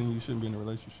it do, then you shouldn't be in a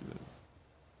relationship.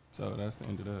 So that's the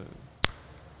end of that.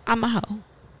 I'm a hoe.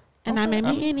 And I'm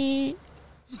in it.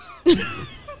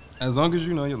 As long as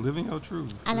you know you're living your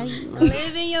truth. I love you.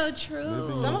 Living your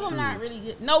truth. Some of them not really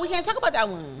good. No, we can't talk about that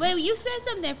one. Wait, you said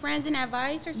something, friends and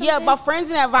advice or something? Yeah, about friends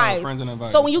and advice. Oh, friends and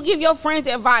advice. So when you give your friends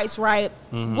advice, right?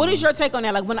 What is your take on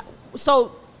that? Like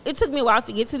so it took me a while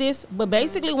to get to this, but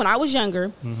basically when I was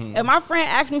younger, if my friend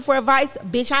asked me for advice,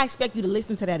 bitch, I expect you to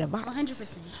listen to that advice.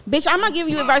 100%. Bitch, I'm not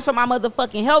giving you advice for my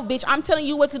motherfucking health, bitch. I'm telling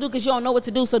you what to do because you don't know what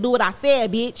to do, so do what I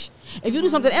said, bitch. If you do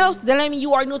something else, then that mean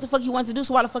you already knew what the fuck you want to do,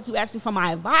 so why the fuck you asking for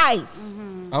my advice?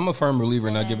 I'm a firm believer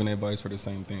in not giving advice for the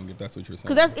same thing, if that's what you're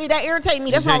saying. Because that irritates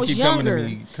me. That's when I was younger.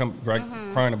 You can't keep coming to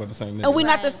me, crying about the same nigga. And we're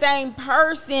not the same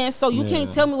person, so you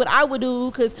can't tell me what I would do.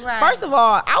 Because first of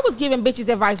all, I was giving bitches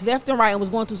advice left and right and was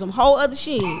going through some whole other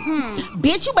shit.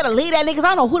 Bitch, you better leave that nigga. 'Cause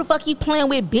I don't know who the fuck he playing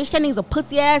with. Bitch, that nigga's a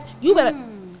pussy ass. You better.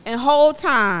 And whole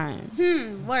time,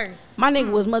 Worse. my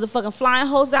nigga was motherfucking flying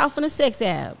hoes out from the sex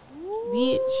app.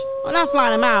 Bitch, well, not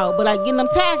flying them out, but like getting them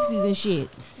taxis and shit.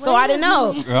 So I didn't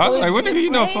know. I was like, what nigga you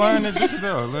know Wait a flying that bitches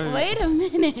out? Like, Wait a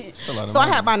minute. So I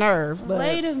had my nerve. But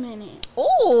Wait a minute.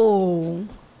 ooh,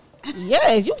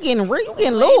 yes, you getting Wait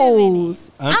a loose.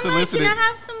 I'm like, unsolicited. can I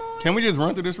have some more? Can we just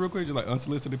run through this real quick? Just like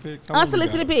unsolicited pics? How many we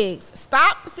Unsolicited got? pics.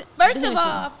 Stop.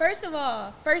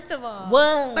 First of all,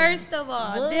 What?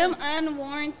 them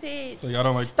unwarranted. So y'all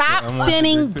don't like Stop unwanted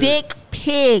sending dick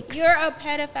pics. You're a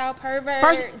pedophile pervert.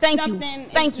 First, thank you. Something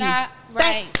Thank is you. not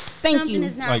Thank- right. thank Something you.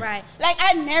 is not Like- right. Like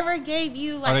I never gave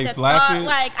you Are they like the flaccid? thought.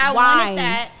 Like I Why? wanted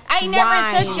that. I never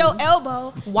Why? touched your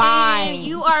elbow. Why? And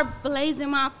you are blazing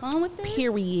my phone with this.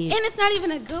 Period. And it's not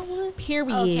even a good one. Period.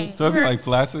 Okay. So it'd be like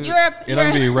flaccid? you're a- It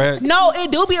don't be erect? No,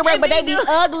 it do be erect, but they It be do.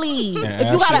 ugly. Yeah,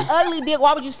 If you got an actually. ugly dick,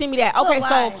 why would you send me that? Okay, But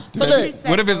so why? so look, Disrespect.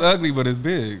 What if it's ugly but it's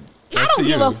big? I That's don't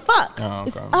to give you. a fuck. Oh,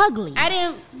 It's okay. ugly. I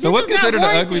didn't. So what's this is not considered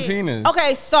an ugly warranted. penis?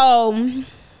 Okay, so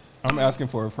I'm asking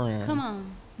for a friend. Come on.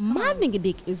 my nigga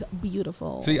dick is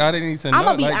beautiful. See, I didn't need to know. I'm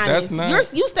gonna be like, honest. That's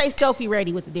not. You stay selfie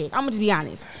ready with the dick. I'm gonna just be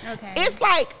honest. Okay. It's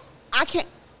like I can't.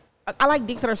 I like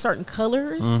dicks that are certain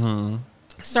colors,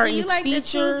 certain Do you like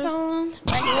features. the two-tone?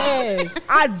 Like Yes,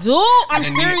 I do.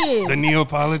 I'm serious, The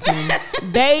Neapolitan.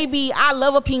 baby. I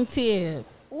love a pink tip.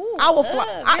 Ooh, I will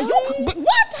fly. really? But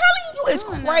what? Telling you is I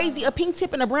don't crazy. A pink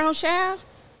tip and a brown shaft.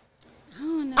 I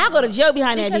don't know. I go to jail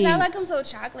behind that because dick. I like them so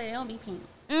chocolate. They don't be pink.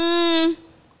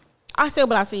 I said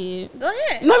what I said. Go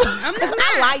ahead. No, I'm 'cause not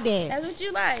I mad. like that. That's what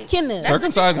you like. Kidna.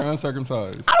 Circumcised or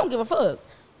uncircumcised? I don't give a fuck.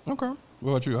 Okay.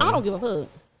 What about you? I don't give a fuck.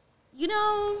 You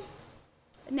know,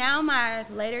 now my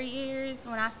later years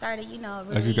when I started, you know,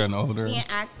 really As you gotten older? being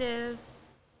active.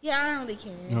 Yeah, I don't really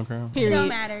care. Okay. It Period. don't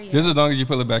matter. Yeah. Just as long as you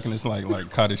pull it back and it's like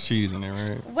cottage cheese in there,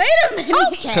 right? Wait a minute.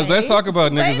 Okay. Because let's talk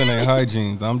about Wait niggas a and their minute.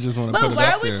 hygienes. I'm just want to But put it why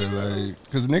out would there. you- Like,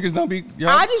 because niggas don't be. Y'all,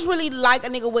 I just really like a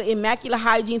nigga with immaculate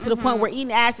hygiene to the point where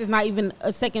eating ass is not even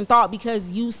a second thought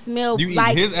because you smell you eat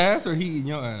like his ass or he eating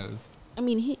your ass? I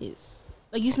mean his.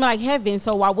 Like you smell like heaven,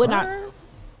 so why wouldn't I?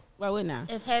 Why wouldn't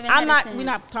I? If heaven I'm had not. a sin. We're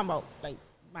not talking about like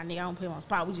my nigga. I don't put him on the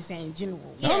spot. We just saying in general.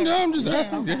 Yeah. I'm just Yeah.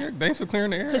 asking. Yeah, thanks for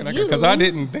clearing the air. 'Cause Because you- I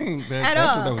didn't think that At that's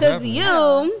all. what that was Cause happening.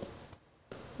 you.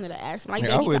 Gonna ask like Yeah,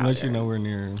 I baby wouldn't let powder. you nowhere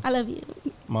near I love you.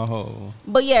 my hole.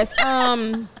 But yes,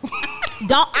 don't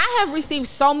I have received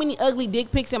so many ugly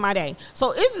dick pics in my day.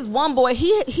 So this is one boy.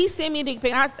 He sent me a dick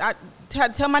pic. I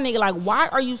tell my nigga like, why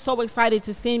are you so excited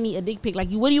to send me a dick pic?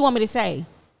 Like, what do you want me to say?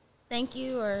 Thank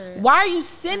you or Why are you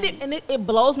sending? And it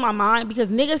blows my mind because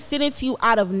niggas send it to you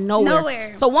out of nowhere.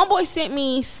 Nowhere. So one boy sent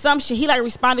me some shit. He like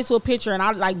responded to a picture and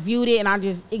I like viewed it and I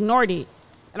just ignored it.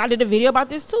 And I did a video about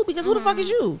this too because who the fuck is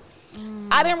you?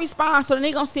 I didn't respond, so then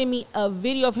they gonna send me a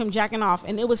video of him jacking off,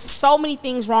 and it was so many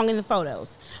things wrong in the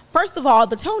photos. First of all,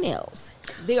 the toenails.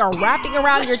 They are wrapping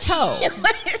around your toe.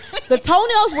 The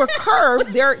toenails were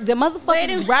curved. The motherfuckers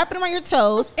is wrapping around your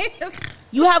toes.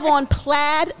 You have on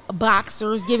plaid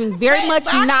boxers, giving very much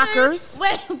boxers? knockers.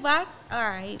 Wait, box? All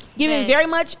right. Giving very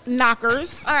much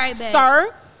knockers. All right, babe.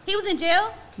 Sir. He was in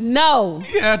jail? No.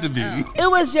 He had to be. It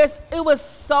was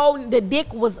so, the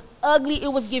dick was ugly.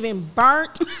 It was giving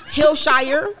burnt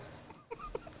Hillshire.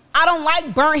 I don't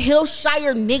like burnt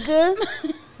Hillshire, nigga.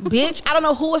 Bitch, I don't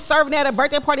know who was serving at a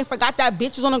birthday party and forgot that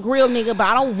bitch was on a grill, nigga, but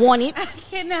I don't want it. I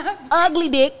cannot. Ugly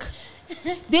dick.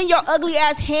 Then your ugly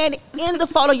ass hand in the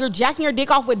photo. You're jacking your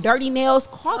dick off with dirty nails.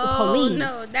 Call the police.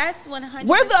 No, that's 100%.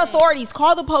 We're the authorities.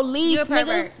 Call the police, You're a nigga.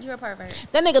 pervert. You're a pervert.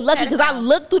 That nigga lucky because I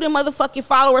looked through them motherfucking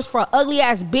followers for an ugly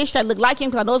ass bitch that looked like him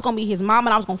because I know it's gonna be his mom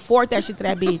and I was gonna forward that shit to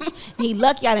that bitch. And he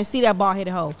lucky I didn't see that bald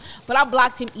headed hoe. But I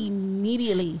blocked him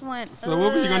immediately. So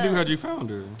what were you gonna do had you found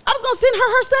her? I was gonna send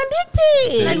her son dick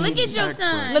pic. Like, look at your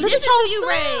son. Look This at is who your you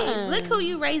son. raised. Look who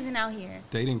you raising out here.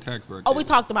 Dating tax bracket. Oh, we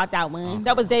talked about that one.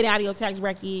 That was dating audio tax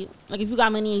bracket. Like if you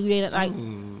got money and you date like,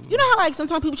 you know how like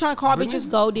sometimes people trying to call bitches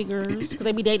gold diggers because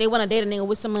they want to date a nigga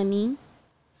with some money.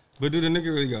 But do the nigga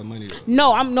really got money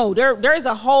though? No. There is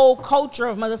a whole culture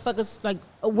of motherfuckers like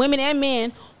women and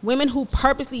men. Women who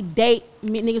purposely date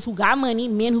niggas who got money.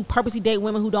 Men who purposely date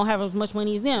women who don't have as much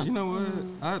money as them. You know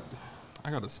what? I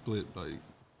got a split like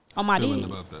On my feeling dick.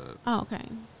 about that. Oh, okay.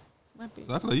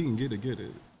 So I feel like you can get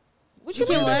it. What you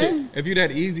mean? If you're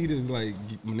that easy to like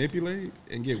manipulate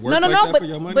and get work No, like that but for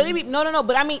your money, but it be, no.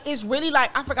 But I mean, it's really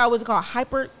like I forgot what's it called.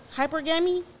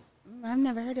 Hypergamy. I've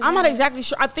never heard of I'm that. not exactly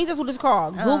sure. I think that's what it's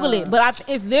called. Google it. But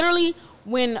it's literally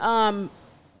when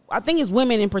I think it's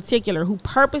women in particular who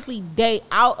purposely date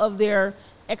out of their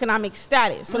economic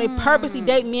status. So they purposely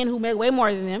date men who make way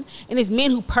more than them, and it's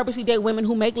men who purposely date women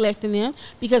who make less than them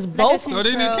because both so they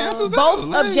didn't cancel both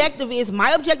like, objective is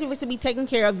my objective is to be taken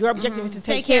care of. Your objective is to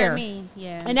take care of me.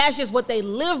 Yeah. And that's just what they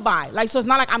live by. Like, so it's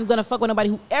not like I'm gonna fuck with nobody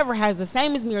who ever has the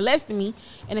same as me or less than me,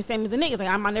 and the same as the niggas. Like,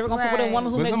 I'm never gonna fuck with a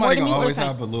woman who but makes more somebody than me. gonna Or always the same.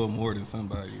 have a little more than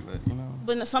somebody, like, you know.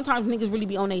 But sometimes niggas really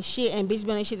be on their shit and bitches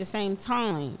be on their shit at the same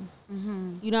time.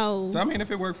 You know. So I mean,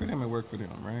 if it worked for them, it worked for them,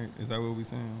 right? Is that what we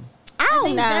saying? I I don't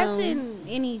think know. that's in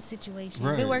any situation. If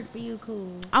Right. it worked for you,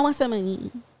 cool. I want some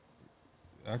money.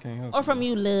 I can't help. Or from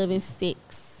you, love and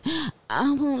sex.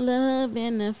 I want love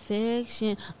and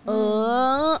affection.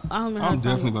 Oh, I don't know. I'm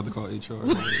definitely about to call HR.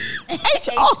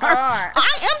 HR.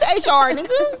 I am the HR,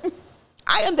 nigga.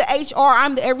 I am the HR.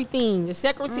 I'm the everything. The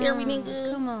secretary,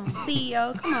 nigga. Come on.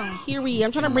 CEO, come on. Here we.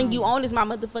 I'm trying to bring you on as my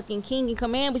motherfucking king and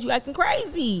command, but you acting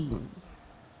crazy.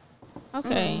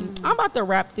 Okay, I'm about to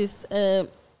wrap this up.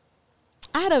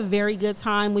 I had a very good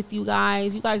time with you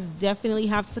guys. You guys definitely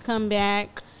have to come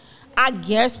back. I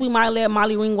guess we might let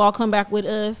Molly Ringwald come back with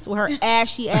us with her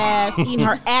ashy ass, eating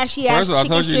her ashy ass. First of all, I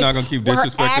chicken told you you're not gonna strips keep with her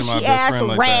disrespecting my ashy best ass friend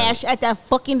like rash that. at that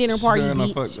fucking dinner party. Sure enough,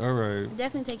 Bitch. all right.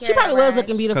 Definitely take care She of probably that was rash.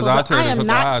 looking beautiful. 'Cause I But told I her am something,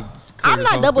 not. I'd clear I'm this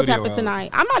not whole double studio tapping out. tonight.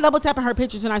 I'm not double tapping her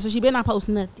picture tonight, so she better not post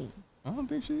nothing. I don't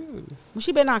think she is. Well,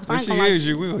 she better not. 'Cause I If ain't she gonna like is,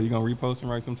 you will. You gonna repost and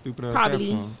write some stupid ass probably.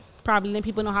 caption. Probably let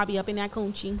people know how I be up in that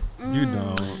coochie. You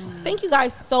don't. Thank you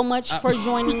guys so much for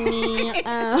joining me.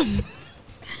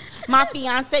 My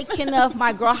fiance Kenneth,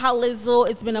 my girl Halizzle.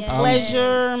 It's been a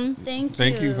pleasure.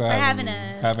 Thank you for having me.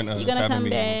 us. Having us. You're gonna having come me.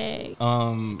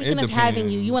 back. Speaking It of having you,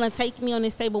 depends. you want to take me on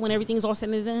this table when everything's all said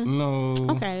and done? No.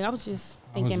 Okay, I was just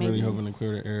I was thinking really maybe. hoping to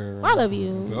clear the air. I love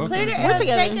you. But Clear the okay. We're air.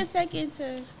 together. Take a second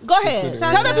to. Go ahead.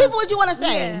 Tell Tell the the- people what you want to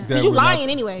say. Yeah. Because That you we're not- lying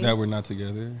anyway. That we're not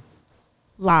together.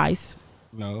 Lies.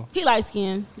 No. He light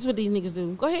skinned. That's what these niggas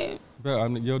do. Go ahead. But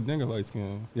I'm your nigga light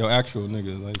skin. Your actual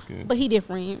nigga light skin. But he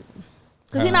different.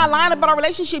 Because he not lying about our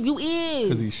relationship. You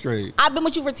Because is. he's straight. I've been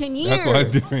with you for 10 years. That's why it's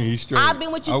different. He's straight. I've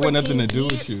been with you I for want nothing 10 to do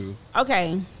years. with you.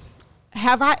 Okay.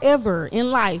 Have I ever in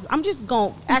life, I'm just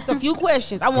going to ask a few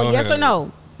questions. I want Go yes or ahead.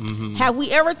 no. Mm-hmm. Have we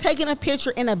ever taken a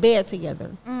picture in a bed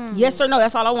together? Yes or no?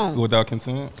 That's all I want. Without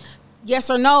consent? Yes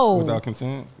or no? Without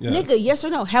consent? Yes. Nigga, yes or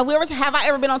no? Have I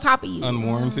ever been on top of you?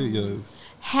 Unwarranted? Yes.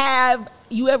 Have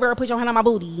you ever put your hand on my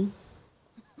booty?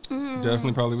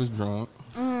 Definitely probably was drunk.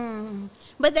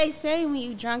 But they say when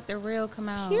you drunk, the real come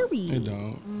out. It Period.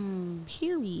 don't.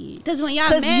 Period. Because when y'all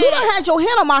Because mad, you done had your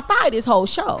hand on my thigh this whole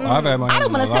show. I've had my I hand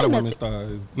don't on want a to lot say of nothing. women's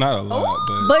thighs. Not a lot,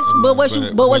 But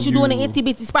what when you doing an itsy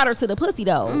bitsy spider to the pussy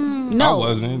though? No, I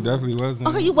wasn't. Definitely wasn't.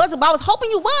 Okay, you wasn't. But I was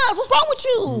hoping you was. What's wrong with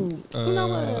you? You know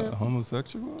what?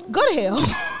 Homosexual? Go to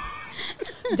hell.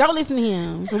 Don't listen to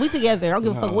him. We together. I don't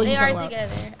give a fuck what They he's are talking about.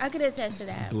 together. I could attest to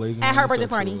that. Blazing At her birthday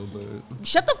party. but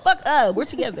Shut the fuck up. We're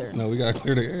together. no, we gotta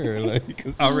clear the air. Like,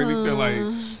 cause I really feel like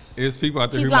it's people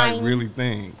out there He's who lying. might really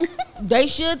think. They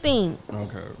should think.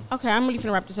 Okay. Okay, I'm really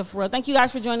finna wrap this up for real. Thank you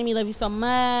guys for joining me. Love you so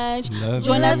much. Love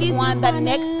Join you. us Love you on too, the honey.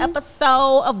 next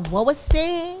episode of What Was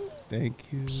Said. Thank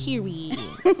you. Period.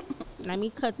 Let me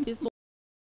cut this